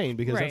is insane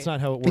because Right. that's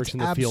not how it works It's in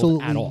the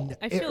field at absolutely all.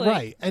 I feel right.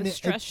 like And the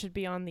stress should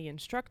be on the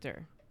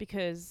instructor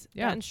because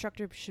that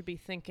instructor should be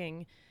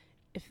thinking,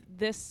 if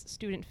this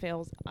student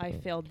fails, I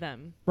failed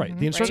them. Right. Mhm.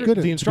 The instructor, Good-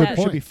 the instructor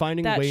good should be point.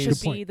 finding That ways.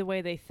 should be the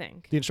way they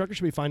think. The instructor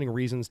should be finding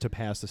reasons to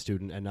pass the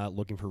student and not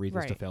looking for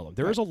reasons to Right. fail them.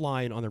 There is a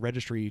line on the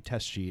registry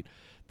test sheet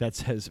that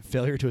says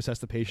failure to assess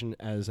the patient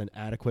as an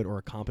adequate or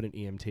a competent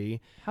EMT.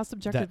 How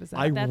subjective That is that?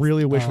 I That's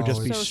really wish would Oh,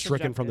 just be so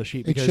stricken from the subjective. sheet.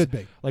 It Because, should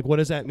be. like, what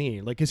does that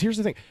mean? Like, because here's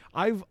the thing.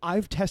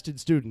 I've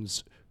tested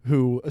students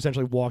who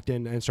essentially walked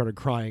in and started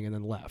crying and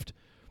then left.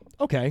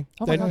 Okay,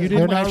 Oh my then God. you They're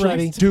didn't not actually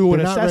ready. do They're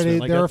an not assessment. ready.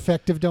 Like Their that-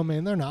 effective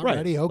domain. They're not right.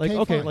 ready. Okay,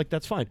 like, fine. like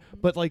that's fine.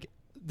 But like,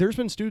 there's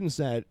been students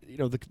that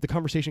the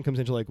conversation comes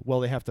into like, well,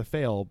 they have to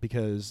fail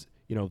because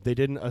they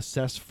didn't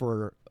assess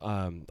for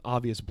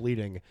obvious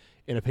bleeding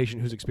in a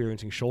patient who's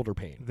experiencing shoulder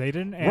pain. They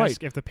didn't ask Right,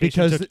 if the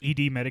patient because took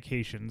ED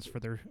medications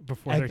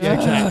before their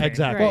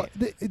Exactly. Well,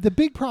 the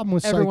big problem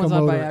with Everyone's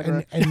on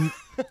psychomotor,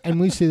 and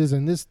we see this,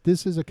 and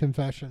this is a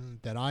confession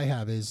that I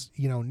have, is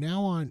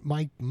now on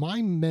my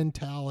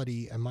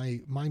mentality and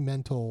my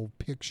mental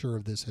picture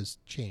of this has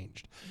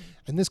changed,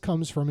 and this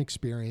comes from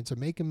experience of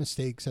making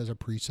mistakes as a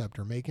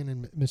preceptor,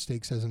 making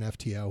mistakes as an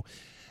FTO.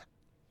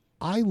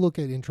 I look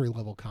at entry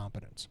level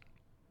competence.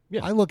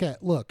 Yeah. I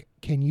look,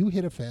 can you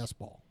hit a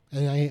fastball?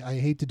 And I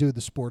hate to do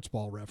the sports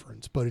ball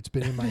reference, but it's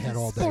been in my head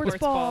all day. Sports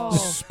ball.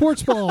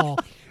 Sports ball.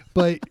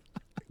 But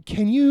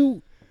can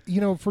you,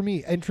 for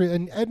me, entry,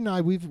 and Ed and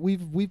I,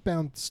 we've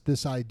bounced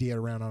this idea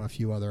around on a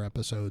few other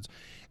episodes.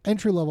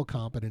 Entry level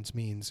competence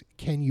means,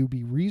 can you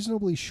be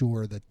reasonably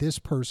sure that this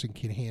person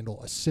can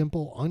handle a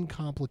simple,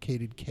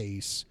 uncomplicated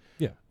case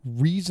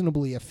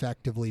reasonably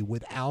effectively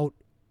without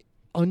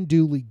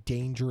unduly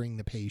endangering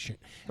the patient?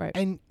 Right.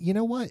 And you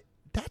know what?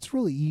 That's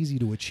really easy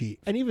to achieve.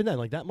 And even then,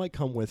 like that might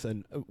come with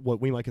what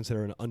we might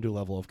consider an undue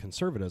level of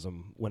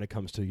conservatism when it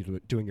comes to you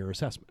doing your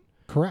assessment.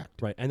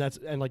 Correct. Right, and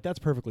that's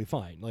perfectly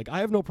fine. Like I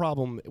have no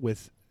problem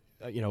with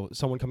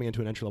someone coming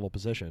into an entry level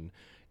position.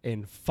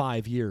 In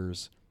 5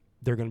 years,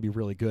 they're going to be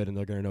really good and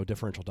they're going to know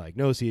differential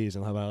diagnoses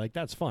and like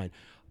that's fine.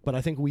 But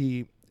I think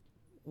we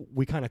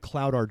kind of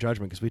cloud our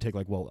judgment because we take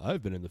like, well,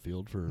 I've been in the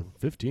field for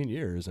 15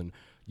 years and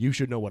you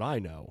should know what I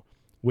know,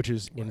 which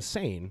is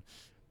insane.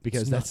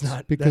 Because that's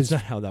not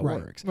how that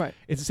works. Right.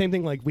 It's the same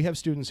thing. Like we have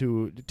students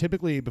who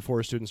typically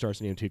before a student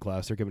starts an EMT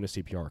class, they're given a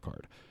CPR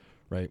card.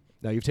 Right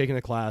now, you've taken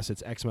a class;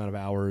 it's X amount of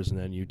hours, and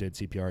then you did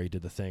CPR, you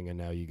did the thing, and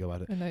now you go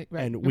out. And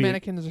and your we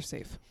mannequins are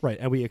safe. Right,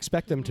 and we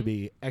expect them to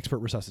be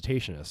expert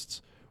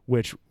resuscitationists,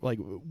 which like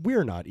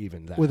we're not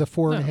even that. With a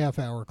 4.5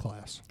 hour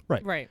class.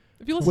 Right.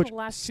 If you listen to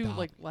the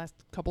Stop. last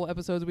couple of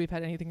episodes we've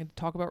had anything to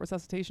talk about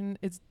resuscitation,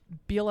 it's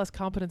BLS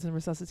competence in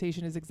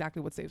resuscitation is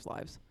exactly what saves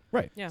lives.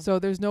 Right. Yeah. So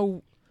there's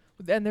never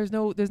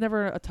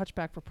a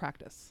touchback for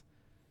practice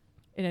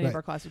in any of Right.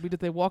 our classes.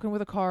 They walk in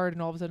with a card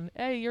and all of a sudden,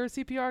 hey, you're a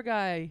CPR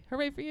guy.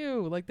 Hooray for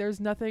you. Like there's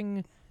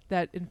nothing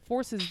that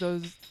enforces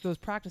those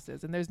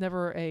practices, and there's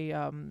never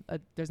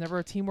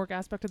a teamwork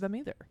aspect to them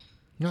either.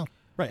 No.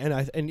 Right,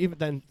 and even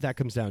then that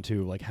comes down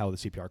to like how the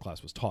CPR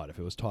class was taught. If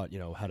it was taught,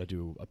 how to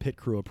do a pit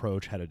crew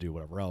approach, how to do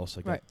whatever else,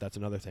 like Right. that's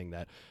another thing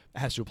that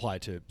has to apply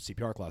to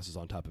CPR classes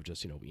on top of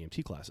just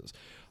EMT classes.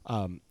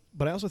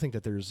 But I also think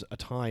that there's a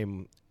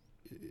time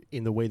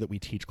in the way that we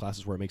teach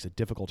classes where it makes it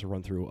difficult to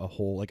run through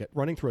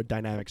running through a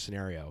dynamic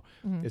scenario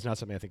is not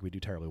something I think we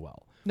do terribly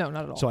well. No,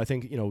 not at all. So I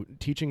think,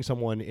 teaching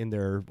someone in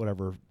their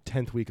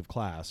 10th week of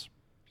class,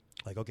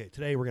 like, okay,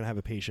 today we're going to have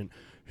a patient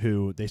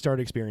who they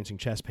started experiencing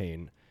chest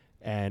pain,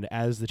 and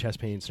as the chest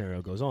pain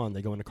scenario goes on,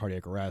 they go into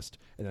cardiac arrest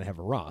and then have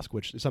a ROSC,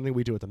 which is something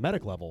we do at the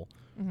medic level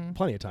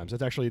plenty of times.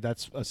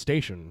 That's a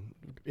station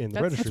in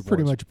the registry That's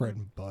pretty boards. much bread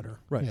and butter.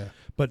 Right. Yeah.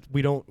 But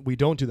we don't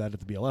do that at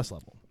the BLS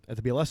level. At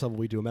the BLS level,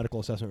 we do a medical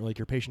assessment. Like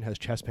your patient has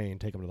chest pain,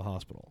 take them to the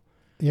hospital.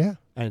 Yeah.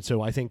 And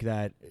so I think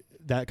that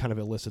kind of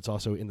elicits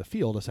also in the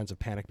field a sense of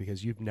panic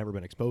because you've never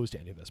been exposed to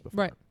any of this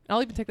before. Right.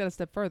 I'll even take that a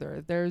step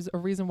further. There's a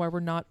reason why we're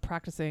not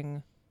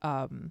practicing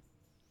running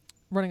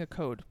a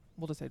code.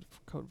 We'll just say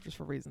code just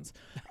for reasons.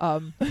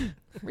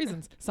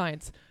 Reasons,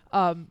 science.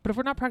 But if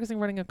we're not practicing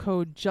running a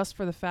code just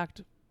for the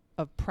fact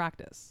of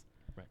practice,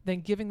 then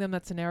giving them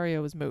that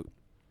scenario is moot.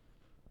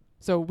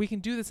 So we can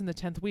do this in the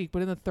 10th week,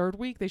 but in the 3rd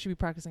week, they should be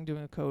practicing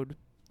doing a code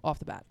off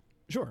the bat.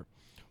 Sure.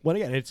 Well,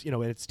 again,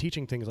 it's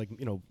teaching things like,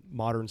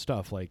 modern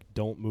stuff like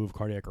don't move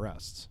cardiac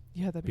arrests.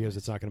 Yeah, that'd be because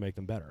nice. it's not going to make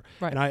them better.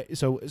 Right. And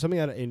so something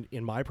that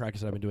in my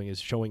practice that I've been doing is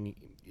showing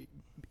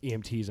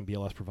EMTs and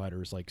BLS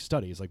providers like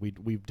studies. Like we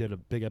did a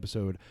big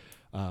episode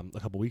a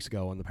couple weeks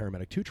ago on the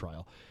Paramedic 2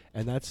 trial,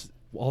 and that's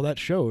all that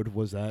showed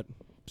was that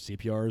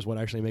CPR is what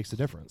actually makes the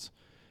difference.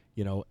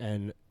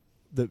 And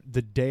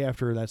the day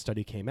after that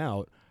study came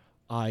out,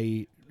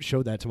 I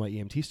showed that to my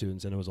EMT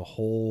students, and it was a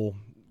whole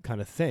kind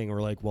of thing.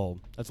 We're like, well,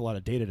 that's a lot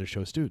of data to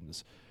show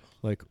students.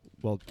 Like,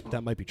 well,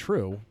 that might be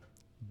true,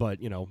 but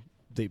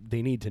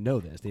they need to know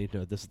this. They need to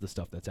know this is the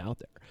stuff that's out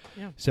there.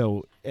 Yeah.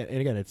 So, and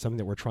again, it's something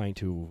that we're trying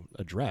to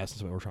address,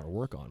 something we're trying to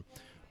work on.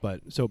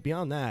 But so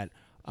beyond that,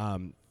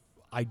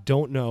 I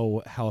don't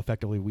know how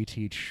effectively we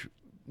teach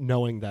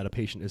knowing that a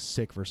patient is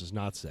sick versus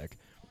not sick.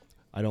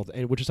 I don't,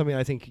 which is something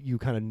I think you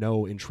kind of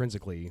know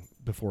intrinsically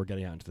before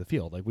getting out into the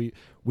field. Like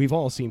we've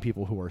all seen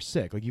people who are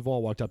sick. Like you've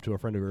all walked up to a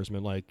friend of yours and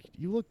been like,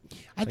 "You look."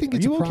 I think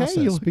it's a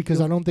process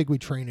because I don't think we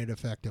train it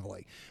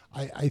effectively.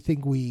 I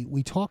think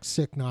we talk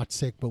sick, not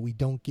sick, but we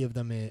don't give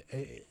them a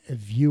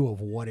view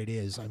of what it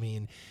is. I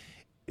mean,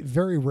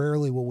 very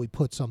rarely will we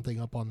put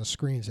something up on the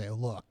screen and say,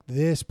 "Look,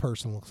 this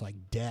person looks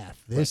like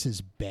death. This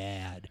is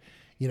bad,"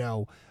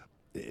 and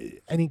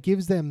it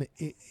gives them,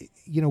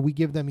 we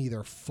give them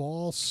either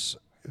false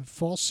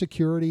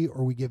security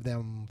or we give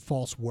them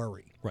false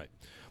worry. Right.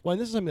 Well,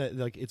 and this is something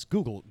that it's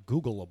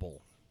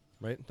Googleable,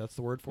 right? That's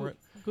the word for it.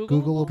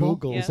 Googleable?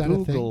 Google. Is that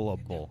a thing?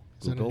 Googleable.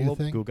 Is that a new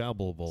thing?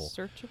 Googleable.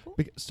 Searchable?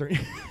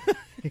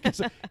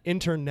 Because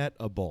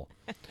internetable.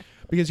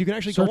 Because you can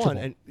actually go on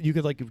Searchable. and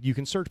you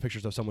can search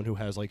pictures of someone who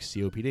has like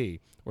COPD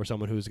or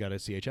someone who's got a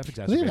CHF They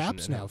exacerbation. have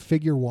apps now.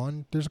 Figure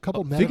One. There's a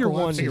couple medical Figure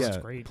One, apps. Figure yeah.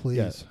 One's great. Please.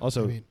 Yeah.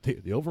 Also, I mean,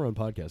 the Overrun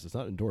podcast does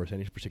not endorse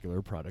any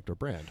particular product or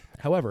brand.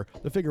 However,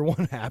 the Figure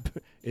One app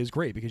is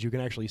great because you can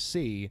actually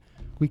see.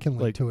 we can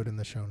link like- to it in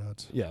the show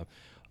notes. Yeah.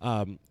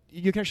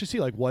 You can actually see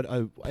like what.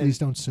 Please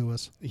don't sue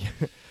us. Yeah.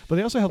 But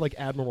they also have like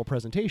abnormal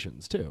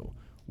presentations too,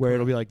 where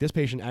it'll be like this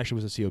patient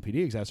actually was a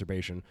COPD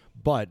exacerbation,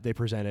 but they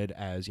presented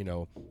as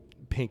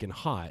pink and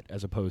hot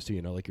as opposed to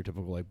like your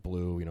typical like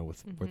blue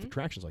with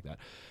attractions like that.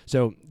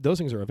 So those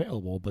things are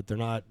available, but they're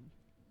not,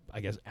 I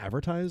guess,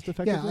 advertised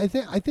effectively.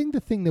 Yeah, I think the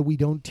thing that we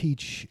don't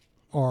teach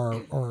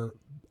our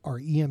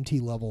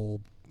EMT level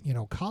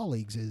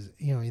colleagues is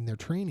in their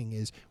training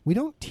is we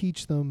don't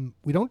teach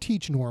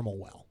normal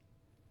well.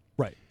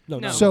 Right.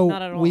 No. So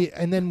not at all.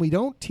 we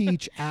don't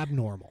teach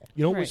abnormal.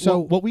 Right. So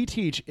what we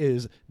teach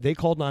is they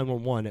called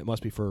 911. It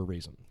must be for a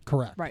reason.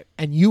 Correct. Right.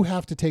 And you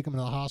have to take them to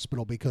the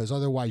hospital because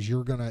otherwise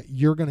you're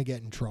gonna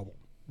get in trouble.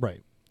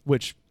 Right.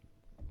 Which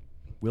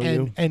will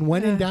And you? and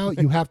when in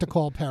doubt, you have to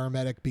call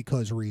paramedic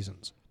because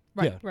reasons.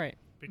 Right. Yeah. Right.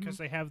 Because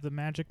they have the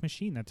magic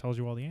machine that tells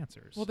you all the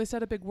answers. Well, they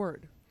said a big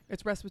word.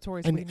 It's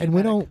respiratory. And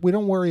we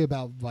don't worry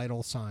about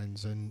vital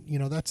signs and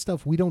that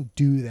stuff. We don't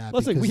do that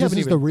Let's because we this haven't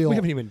is even the real. we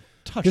haven't even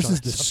touched. This on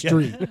is that the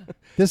stuff yet. street.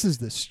 This is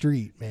the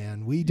street,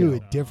 man. We do Yeah.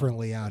 it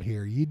differently out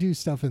here. You do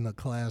stuff in the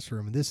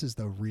classroom. This is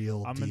the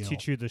real I'm deal. going to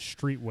teach you the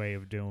street way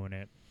of doing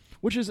it.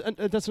 Which is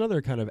that's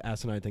another kind of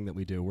asinine thing that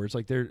we do, where it's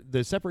like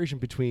the separation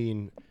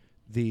between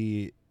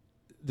the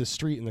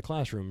street and the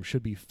classroom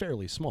should be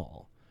fairly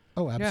small.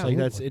 Oh, Like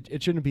absolutely.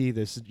 it shouldn't be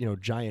this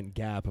giant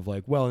gap of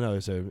like, well, no,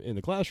 so in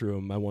the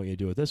classroom I want you to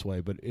do it this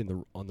way, but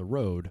on the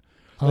road,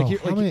 Oh, like,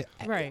 how many,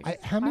 Right.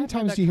 how many I've had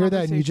times that do you hear that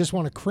and you conversation. just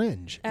want to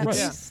cringe? At Right.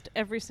 least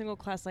every single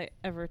class I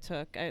ever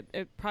took,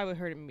 it probably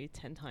heard it maybe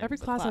 10 times. Every a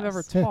class I've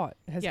ever Yeah. taught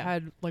has Yeah.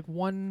 had like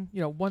one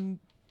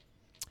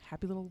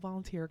happy little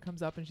volunteer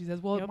comes up and she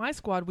says, "Well, Yep. at my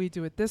squad we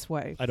do it this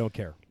way." I don't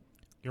care.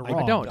 You're I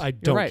wrong. don't. I You're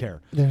don't right.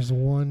 care. There's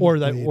one Or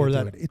that- way or to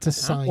do that- it. It's a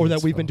science. Or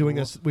that we've been doing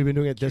folks.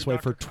 it this way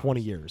for Dr.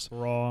 20 years.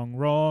 Wrong,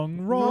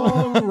 wrong.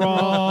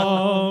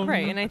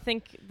 Right, and I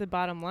think the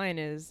bottom line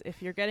is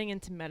if you're getting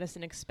into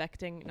medicine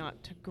expecting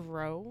not to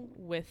grow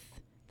with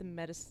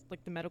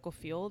the medical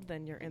field,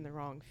 then you're in the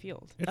wrong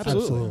field. It's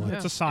Absolutely.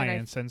 It's Yeah. a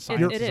science, and it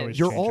science is. is always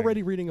You're changing.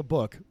 already reading a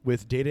book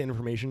with data and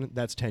information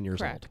that's 10 years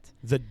Correct.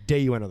 old. The day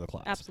you enter the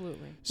class.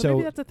 Absolutely. So maybe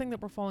So that's the thing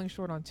that we're falling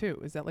short on too.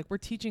 Is that like we're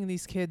teaching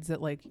these kids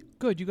that like,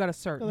 good, you got a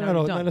cert. no, now they're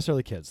you're not done.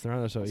 necessarily kids. They're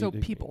not necessarily So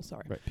people,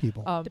 sorry. Right.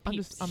 people. I'm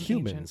peeps. I'm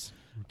Humans.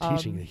 We're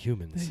teaching Um, the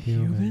humans.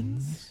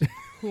 Humans.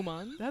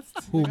 Human.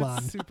 That's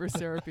Human. super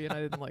syrupy, and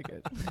I didn't like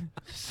it.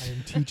 I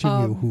am teaching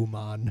you,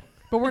 Human.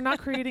 But we're not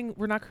creating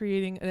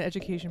an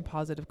education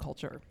positive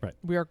culture. Right.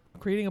 We are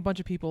creating a bunch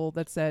of people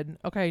that said,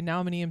 okay,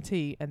 now I'm an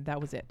EMT, and that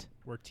was it.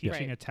 We're teaching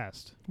Right. a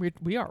test. We're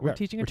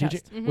teaching a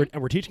test. Mhm.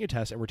 We're teaching a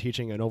test, and we're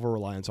teaching an over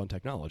reliance on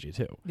technology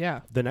too.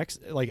 Yeah. The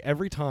next, like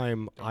every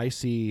time I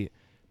see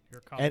Here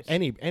it comes.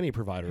 any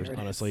providers, Here it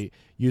honestly,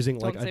 using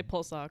Don't like say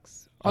pulse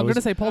ox. I'm going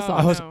to say pulse Oh,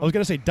 I ox. was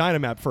gonna say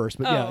Dynamap first,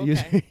 but Oh,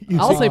 yeah, okay.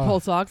 I'll say Uh,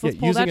 pulse ox. Let's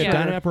pull using that a trigger.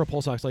 Dynamap or a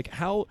pulse ox, like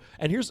how,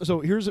 and here's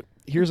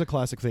a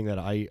classic thing that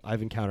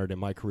I've encountered in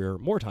my career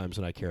more times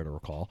than I care to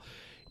recall,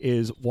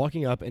 is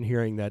walking up and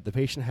hearing that the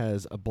patient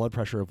has a blood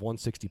pressure of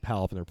 160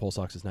 palp and their pulse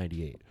ox is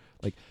 98.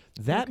 Like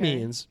that Okay.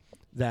 means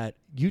that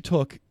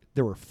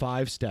there were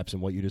 5 steps in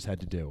what you just had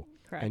to do,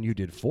 Correct. and you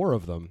did 4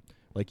 of them.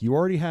 Like you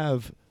already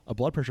have a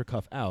blood pressure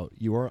cuff out.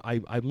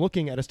 I'm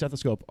looking at a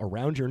stethoscope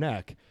around your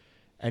neck,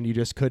 and you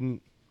just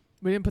couldn't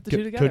We didn't put the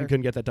two together.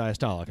 couldn't get that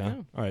diastolic, huh?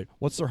 No. All right.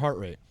 What's their heart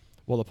rate?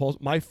 Well, the pulse.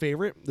 My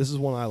favorite. This is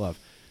one I love.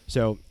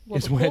 So Well,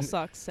 it's the when pulse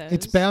ox says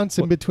It's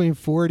bouncing between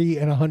 40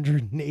 and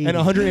 180. and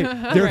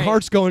 108, their Right.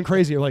 heart's going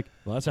crazy. You're like,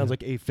 well, that sounds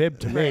like a fib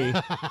to me.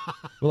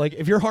 But like,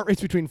 if your heart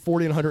rate's between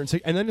 40 and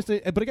 106, and then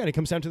but again, it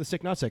comes down to the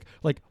sick, not sick.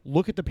 Like,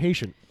 look at the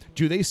patient.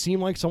 Do they seem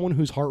like someone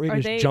whose heart rate Are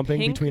is they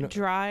jumping pink, between?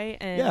 dry,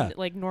 and Yeah.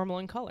 like normal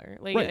in color?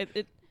 Like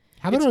Right.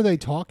 How about are they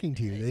talking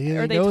to you? They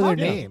Are they know their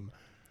talking? name.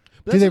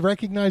 But Do that's they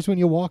recognize when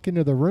you walk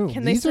into the room?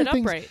 can they These are sit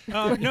things.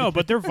 upright? No,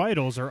 but their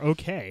vitals are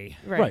okay.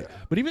 Right.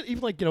 But even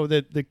like, you know,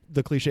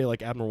 the cliche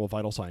like abnormal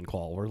vital sign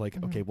call, or like,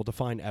 Mm-hmm. okay, well,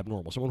 define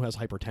abnormal. Someone who has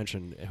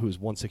hypertension who's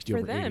 160 For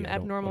over 80. them, I don't-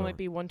 abnormal whatever. might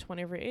be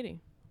 120/80.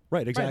 Right,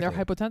 Right, exactly.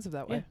 they're hypotensive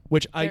that way. Yeah.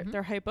 Which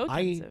They're I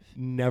hypotensive.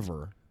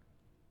 never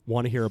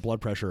want to hear a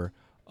blood pressure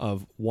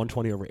of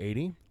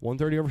 120/80,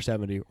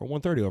 130/70, or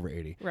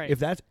 130/80. Right. If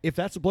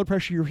that's the blood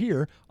pressure you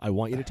hear, I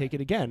want you to take it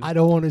again. I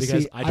don't want to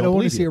Because see. I I don't don't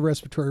want to believe see you. a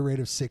respiratory rate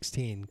of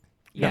 16.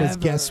 Yeah. Because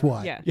guess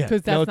what? Yeah. Yeah.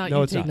 Because that's no, not no,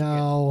 you it's not. taking it.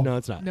 No. No,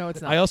 it's not. No, it's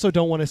not. I also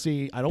don't want to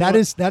see. I don't.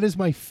 That is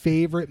my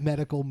favorite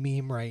medical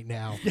meme right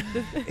now.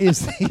 is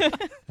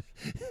the,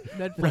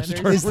 Ned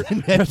Respiratory- is Flanders. the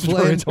Ned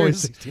respiratory is always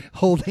Flanders 16.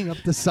 holding up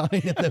the sign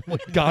at the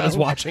window. God is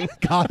watching.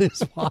 God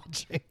is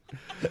watching.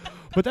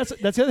 But that's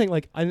the other thing.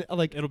 Like I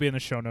like It'll be in the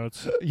show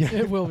notes. yeah.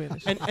 It will be. In the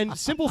show. and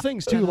simple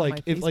things Put it too. on Like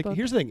my if like Facebook.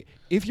 here's the thing: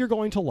 if you're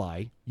going to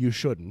lie, you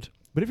shouldn't.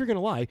 But if you're going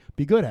to lie,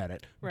 be good at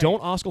it. Right.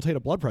 Don't auscultate a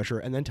blood pressure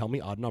and then tell me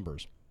odd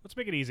numbers. Let's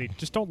make it easy.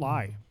 Just don't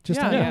lie. Just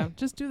yeah, know. yeah,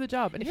 just do the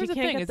job. And If here's you the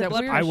can't thing: get is the that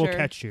blood we're I will Pressure.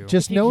 catch you.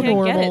 Just If know you can't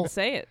normal. get it,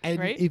 say it. And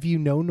right. if you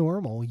know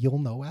normal, you'll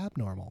know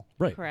abnormal.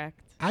 Right. Correct.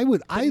 I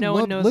would. But I no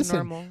love. one knows listen,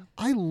 normal.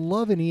 I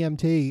love an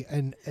EMT,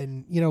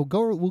 and you know,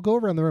 we'll go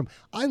around the room.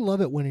 I love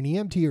it when an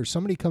EMT or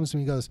somebody comes to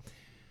me and goes,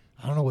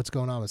 "I don't know what's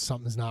going on, but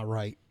something's not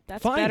right."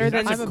 That's Fine. better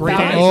than That's a I'm great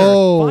about answer. it.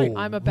 Oh, Fine.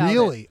 I'm about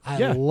really? I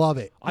Yeah. love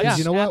it. I-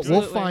 You know what?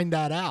 Absolutely. We'll find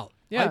that out.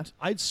 Yeah.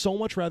 I'd so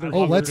much rather. I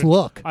Oh, love let's it.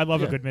 look. I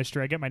love Yeah. a good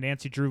mystery. I get my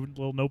Nancy Drew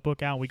little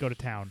notebook out and we go to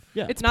town.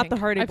 Yeah. It's not pink. the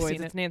Hardy I've Boys.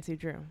 seen It's it. Nancy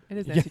Drew. It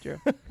is Nancy Drew.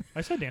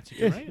 I said Nancy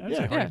Drew, right? I Yeah.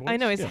 said Hardy Yeah. Boys. I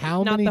know. It's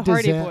How not many the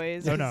Hardy disa-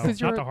 Boys. No, no,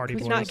 'Cause not you're- the Hardy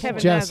It's Boys. not Kevin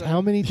Jess, Mazza.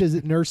 how many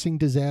nursing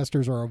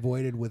disasters are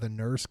avoided with a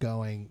nurse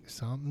going,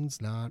 "Something's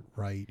not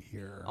right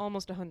here"?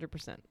 Almost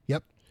 100%.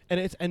 And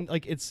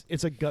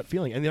it's a gut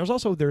feeling. And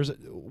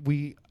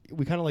we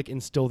kind of like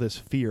instill this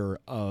fear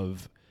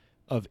of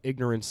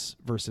ignorance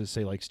versus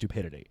say like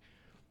stupidity,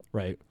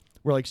 right?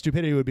 Where like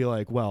stupidity would be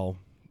like, well,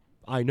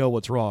 I know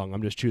what's wrong.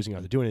 I'm just choosing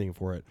not to do anything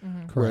for it.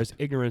 Correct. Whereas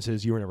ignorance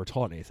is you were never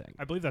taught anything.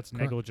 I believe that's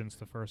Correct. negligence,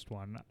 the first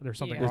one. There's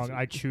something Yeah. wrong.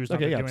 I choose not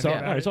Okay, to do yeah. anything So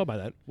about all right, it. so by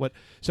that.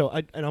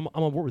 I'm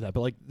on board with that.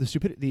 But like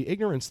the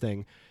ignorance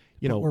thing,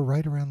 you But know, we're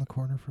right around the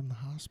corner from the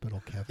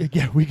hospital, Kevin.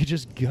 yeah, we could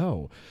just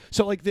go.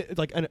 So like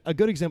a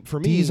good example for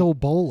me, Diesel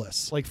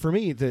bolus. like for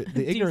me, the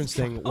ignorance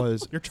thing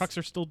was Your trucks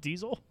are still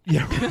diesel?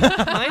 yeah.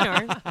 Mine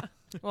are.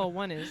 Well,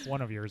 one is.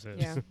 One of yours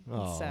is. Yeah.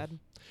 Oh. It's sad.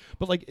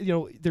 But like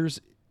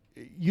there's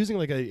using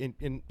like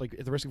in like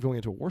at the risk of going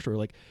into a war story,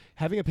 like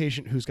having a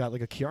patient who's got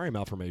like a Chiari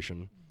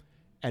malformation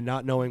and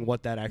not knowing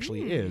what that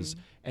actually is,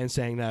 and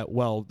saying that,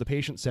 well, the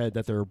patient said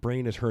that their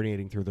brain is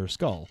herniating through their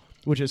skull,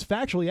 which is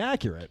factually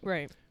accurate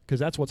Right. because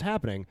that's what's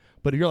happening.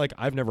 But you're like,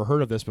 I've never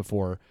heard of this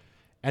before,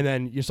 and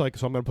then you're just like,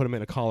 so I'm going to put them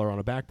in a collar on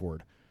a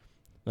backboard.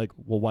 Like,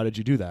 well, why did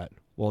you do that?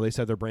 Well, they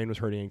said their brain was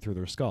herniating through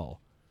their skull.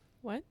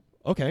 What?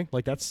 Okay,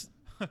 like that's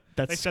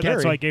They said scary.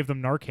 that, so I gave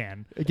them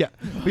Narcan. Yeah,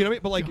 but you know what I mean.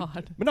 But like,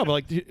 God. but no,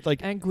 but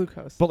like And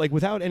glucose. But like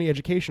without any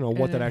education on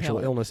what And that an actual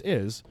inhaler. illness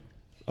is,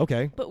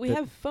 okay. But we that-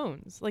 have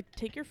phones. Like,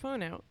 take your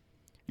phone out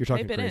you're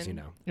talking type it crazy in.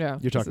 now. yeah.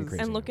 You're talking this is-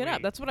 crazy. and look it Wait.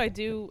 up. That's what I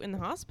do in the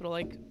hospital.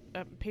 Like,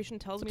 a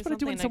patient tells me That's what I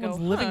do something, in and I go,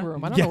 someone's living huh.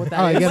 room. I don't Yeah. know what Oh,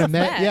 that you is. got a What's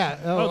that? yeah.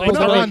 Oh, they Oh, know,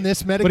 they're like- on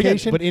this But again,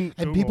 medication, but in and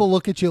Google. people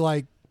look at you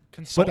like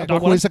Consult But a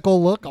what-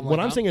 quizzical look. what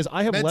I'm like, saying is,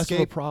 I have less of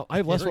a Medscape. I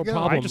have less Here of a we go.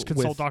 problem. I just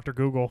consult with, Dr.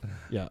 Google.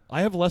 Yeah,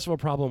 I have less of a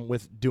problem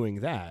with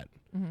doing that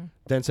Mhm.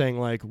 than saying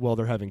like, well,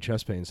 they're having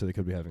chest pain, so they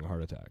could be having a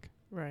heart attack.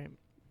 Right.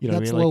 You know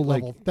that's what I mean? low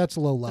Like, level. That's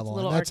low level.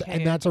 little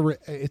And that's archaic.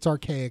 it's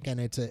archaic, and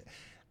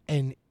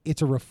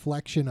it's a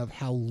reflection of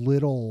how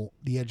little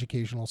the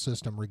educational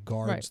system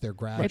regards Right. their It's,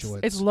 graduates.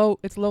 it's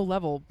low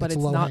level, but It's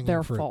it's, not low-hanging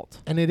their fruit. fault.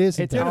 and it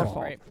isn't It's their our fault.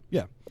 fault. Right.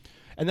 Yeah,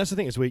 and that's the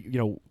thing is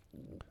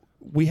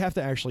we have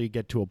to actually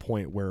get to a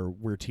point where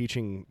we're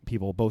teaching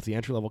people both the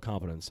entry level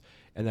competence,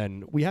 and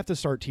then we have to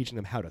start teaching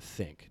them how to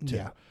think too,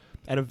 Yeah.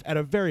 at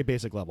a very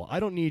basic level. I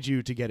don't need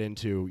you to get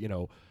into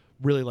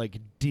really like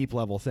deep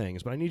level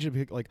things, but I need you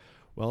to be like,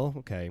 well,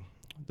 okay,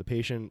 the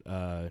patient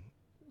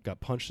got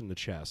punched in the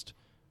chest,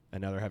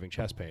 and now they're having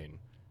chest pain.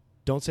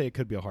 Don't say it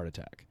could be a heart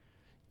attack.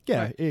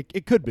 Yeah, Right.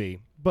 it could be,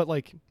 but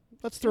like,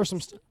 let's throw some.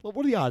 What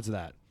are the odds of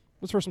that?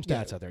 Let's throw some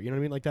stats Yeah. out there. You know what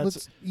I mean? Like that's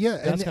That's kind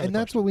of the and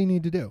that's question. what we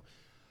need to do.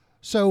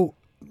 So,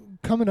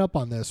 coming up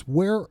on this,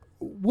 what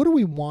do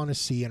we want to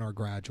see in our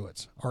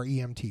graduates, our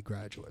EMT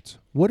graduates?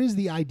 What is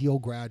the ideal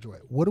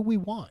graduate? What do we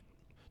want?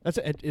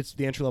 it's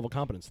the entry level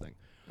competence thing.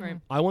 Right.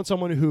 I want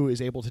someone who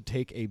is able to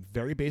take a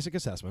very basic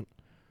assessment.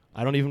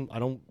 I need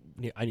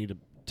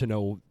to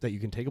know that you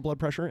can take a blood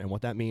pressure and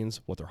what that means,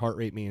 what their heart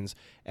rate means,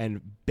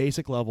 and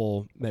basic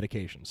level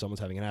medication. Someone's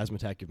having an asthma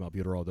attack, give them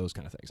albuterol, those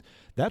kind of things.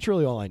 That's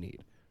really all I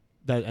need.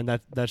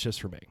 That's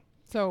just for me.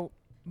 So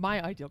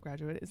my ideal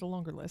graduate is a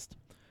longer list.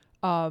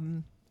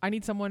 I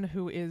need someone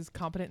who is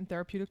competent in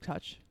therapeutic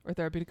touch or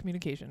therapeutic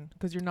communication,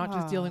 because you're not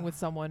just dealing with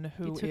someone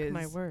who you took is.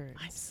 my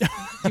words. Do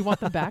you want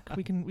them back?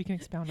 We can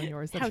expound on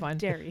yours. That's How fine.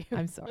 dare you?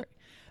 I'm sorry.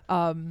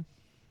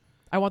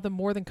 I want them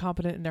more than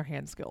competent in their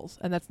hand skills,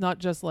 and that's not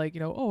just like,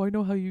 oh, I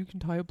know how you can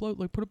tie a put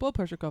a blood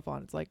pressure cuff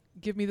on. It's like,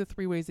 give me the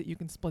 3 ways that you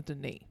can splint a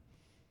knee.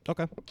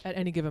 Okay. At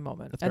any given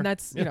moment, That's and fair.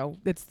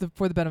 that's it's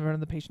for the benefit of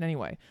the patient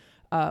anyway.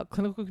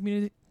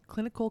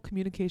 Clinical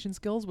communication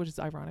skills, which is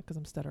ironic because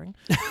I'm stuttering.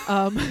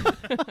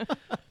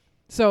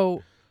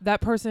 So that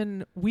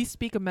person, we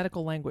speak a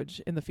medical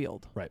language in the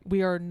field. Right.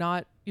 We are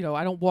not,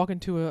 I don't walk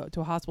into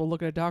a hospital,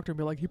 look at a doctor and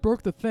be like, he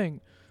broke the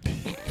thing.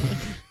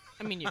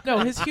 I mean, No,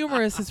 his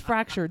humerus is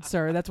fractured,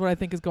 sir. That's what I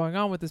think is going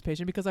on with this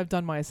patient, because I've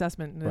done my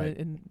assessment Right.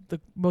 in the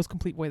most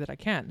complete way that I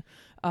can.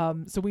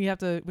 So we have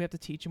to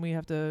teach, and we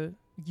have to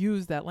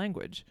use that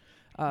language.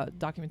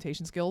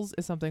 Documentation skills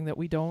is something that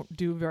we don't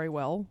do very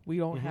well. We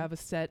don't Mhm. have a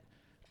set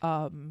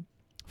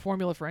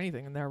formula for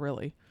anything in there,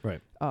 really. Right.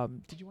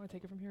 Did you want to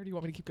take it from here? Or do you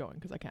want me to keep going?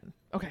 Because I can.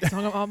 Okay, so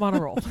I'm on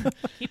a roll.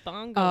 keep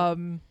on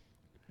going.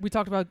 We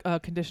talked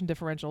about condition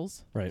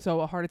differentials. Right.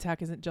 So a heart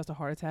attack isn't just a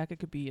heart attack. It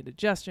could be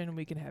indigestion.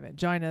 We can have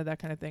angina, that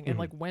kind of thing. And Mhm.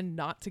 like when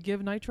not to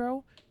give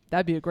nitro,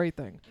 that'd be a great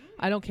thing.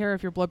 I don't care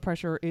if your blood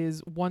pressure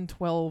is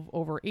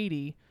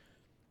 112/80.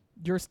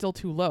 You're still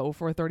too low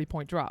for a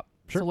 30-point drop.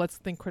 Sure. So let's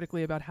think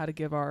critically about how to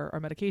give our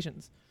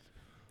medications.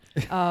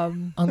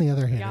 On the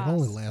other hand, Yes. it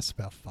only lasts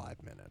about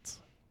 5 minutes.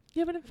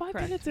 Yeah, but in 5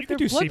 Correct. minutes, You if could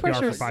their do blood CPR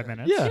pressure for 5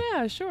 minutes. Yeah.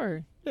 Yeah,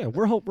 sure. Yeah,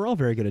 we're all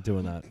very good at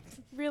doing that.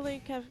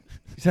 Really, Kev?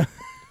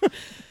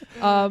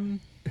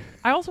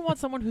 I also want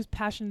someone who's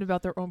passionate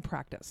about their own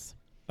practice.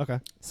 Okay.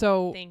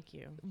 So Thank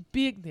you.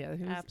 it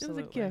was a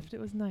Absolutely. gift. It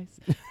was nice.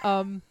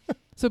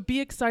 So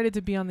be excited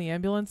to be on the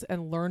ambulance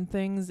and learn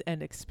things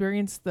and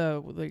experience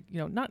the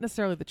not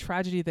necessarily the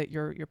tragedy that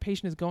your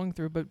patient is going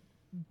through, but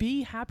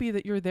be happy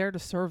that you're there to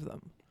serve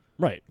them.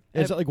 Right.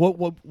 It's like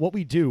what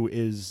we do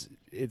is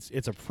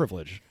it's a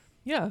privilege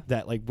Yeah.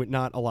 that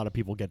not a lot of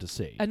people get to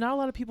see. And not a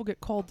lot of people get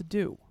called to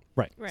do.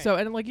 Right. Right. So,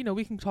 and we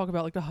can talk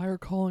about the higher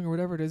calling or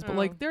whatever it is, but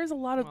Oh, there's a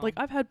lot of well.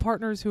 I've had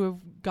partners who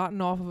have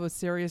gotten off of a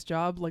serious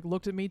job,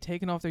 looked at me,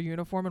 taken off their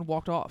uniform and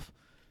walked off.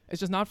 It's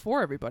just not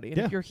for everybody. And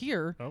Yeah. if you're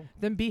here, Oh.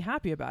 then be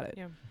happy about it.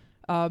 Yeah.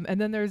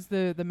 And then there's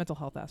the mental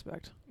health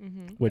aspect.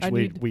 Mm-hmm. Which I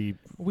we do.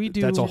 that's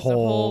a There's a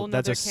whole whole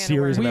that's a nother can of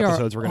series of worms. We are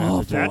episodes we're gonna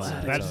have to do. That's on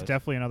that, that's so-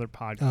 definitely another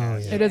podcast. Oh,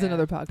 yeah. It is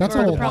another podcast. That's Or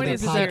a the whole point other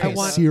is that I podcast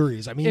want,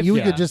 series. I mean, if- you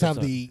Yeah, could just have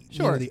that's the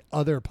Sure. the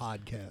other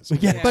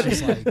podcast. Yeah. But-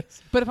 It's like,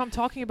 but if I'm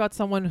talking about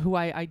someone who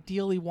I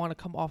ideally want to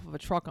come off of a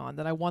truck on,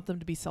 then I want them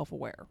to be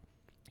self-aware.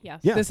 Yes.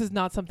 Yeah. This is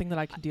not something that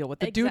I can deal with.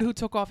 The dude Exact- who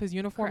took off his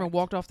uniform and Correct.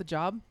 walked off the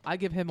job, I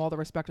give him all the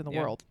respect in the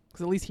Yeah. world,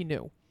 because at least he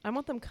knew. I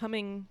want them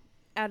coming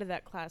out of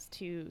that class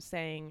too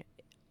saying,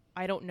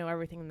 I don't know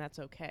everything and that's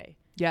okay.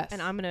 Yes.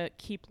 And I'm going to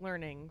keep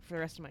learning for the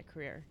rest of my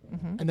career.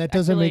 Mhm. and that I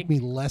doesn't feel make like- me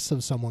less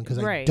of someone because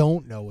I Right.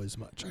 don't know as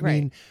much. I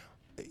Right. mean,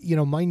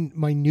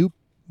 my new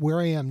where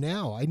I am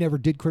now, I never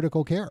did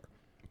critical care.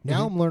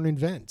 Now Mhm. I'm learning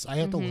vents. I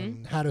have to Mhm.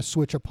 learn how to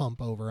switch a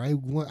pump over. I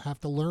have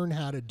to learn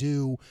how to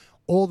do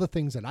all the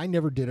things that I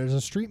never did as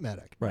a street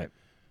medic. Right.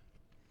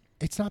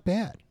 It's not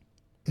bad.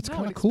 It's No,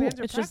 kind it of cool. expands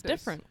your It's just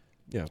practice. different.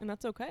 Yeah. And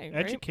that's okay,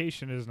 right?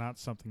 Education is not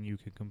something you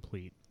could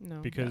complete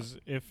No. because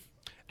if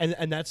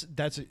And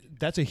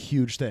that's a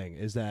huge thing,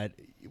 is that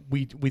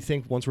we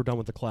think once we're done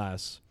with the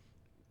class,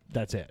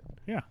 that's it.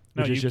 yeah,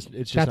 Which you, is just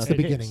it's just That's not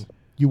the case. beginning.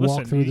 You walk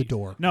Listen, through the you-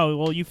 door. No,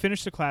 well, you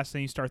finish the class,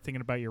 then you start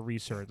thinking about your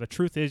research. The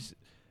truth is,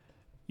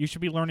 you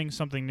should be learning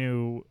something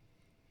new.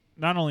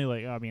 Not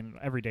only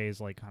every day is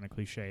kind of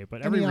cliche,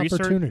 but every Any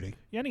research. opportunity.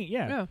 Yeah.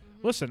 Yeah.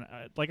 Listen,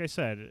 like I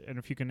said, and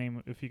if you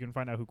can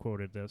find out who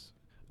quoted this,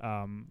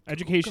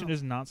 education go.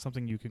 is not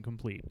something you can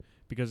complete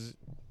because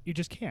you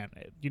just can't.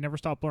 You never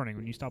stop learning.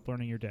 When you stop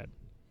learning, you're dead.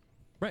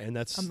 Right, and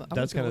that's I'm kind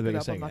gonna of the look it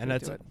biggest up. I'm thing, not and gonna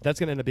do it. that's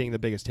going to end up being the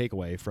biggest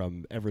takeaway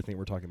from everything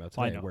we're talking about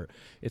I today. know. Where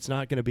it's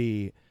not going to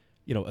be,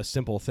 a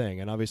simple thing,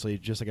 and obviously,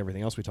 just like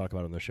everything else we talk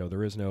about on the show,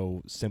 there is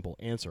no simple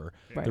answer.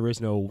 Right. There is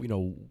no,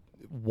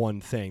 one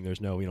thing. There's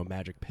no,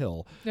 magic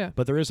pill. Yeah.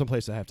 But there is some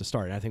place to have to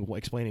start. And I think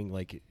explaining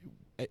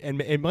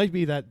and it might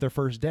be that their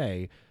first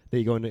day that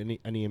you go into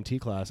an EMT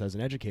class as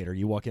an educator,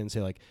 you walk in and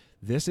say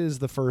this is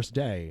the first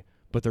day,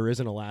 but there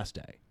isn't a last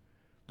day.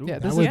 Yeah,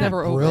 That this would is be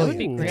never over. brilliant. That would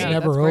be great. It's Yeah,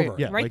 never that's great. over.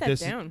 Yeah, Write like that this,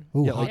 down.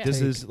 Ooh, Yeah, hot like this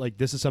take.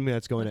 is something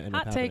that's going to end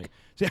up Hot happening.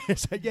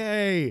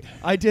 Yay!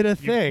 I did a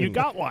thing. You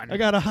got one. I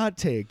got a hot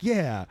take.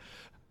 Yeah.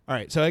 All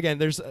right. So again,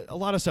 there's a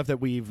lot of stuff that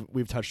we've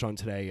touched on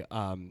today.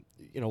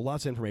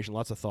 Lots of information,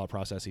 lots of thought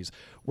processes.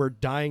 We're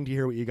dying to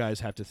hear what you guys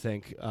have to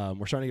think.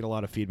 We're starting to get a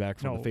lot of feedback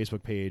from No, the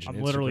Facebook page. I'm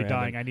and literally Instagram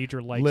dying. and I need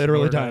your likes.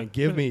 literally in order dying. to-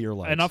 Give me your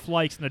likes. enough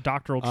likes, and the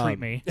doctor will treat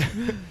me.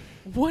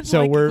 One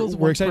So like we're equals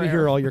one excited to prayer.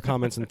 hear all your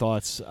comments and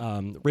thoughts.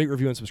 Rate,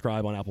 review, and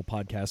subscribe on Apple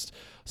Podcasts,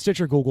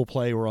 Stitcher, Google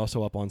Play. We're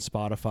also up on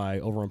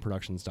Spotify,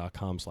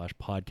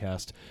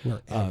 overonproductions.com/podcast.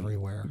 We're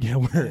everywhere. Yeah,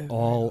 we're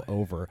all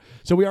over.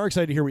 So we are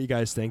excited to hear what you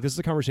guys think. This is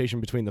a conversation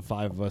between the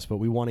five of us, but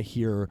we want to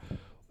hear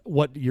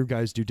what you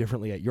guys do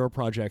differently at your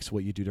projects,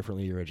 what you do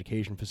differently at your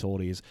education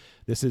facilities.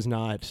 This is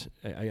not,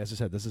 as I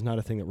said, this is not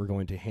a thing that we're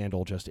going to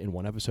handle just in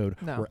one episode.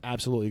 No. We're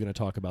absolutely going to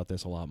talk about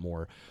this a lot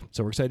more.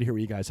 So we're excited to hear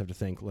what you guys have to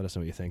think. Let us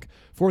know what you think.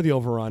 For The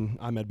Overrun,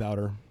 I'm Ed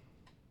Bowder.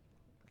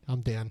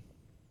 I'm Dan.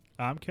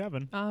 I'm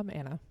Kevin.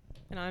 Anna.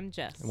 And I'm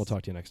Jess. And we'll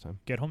talk to you next time.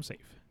 Get home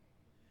safe.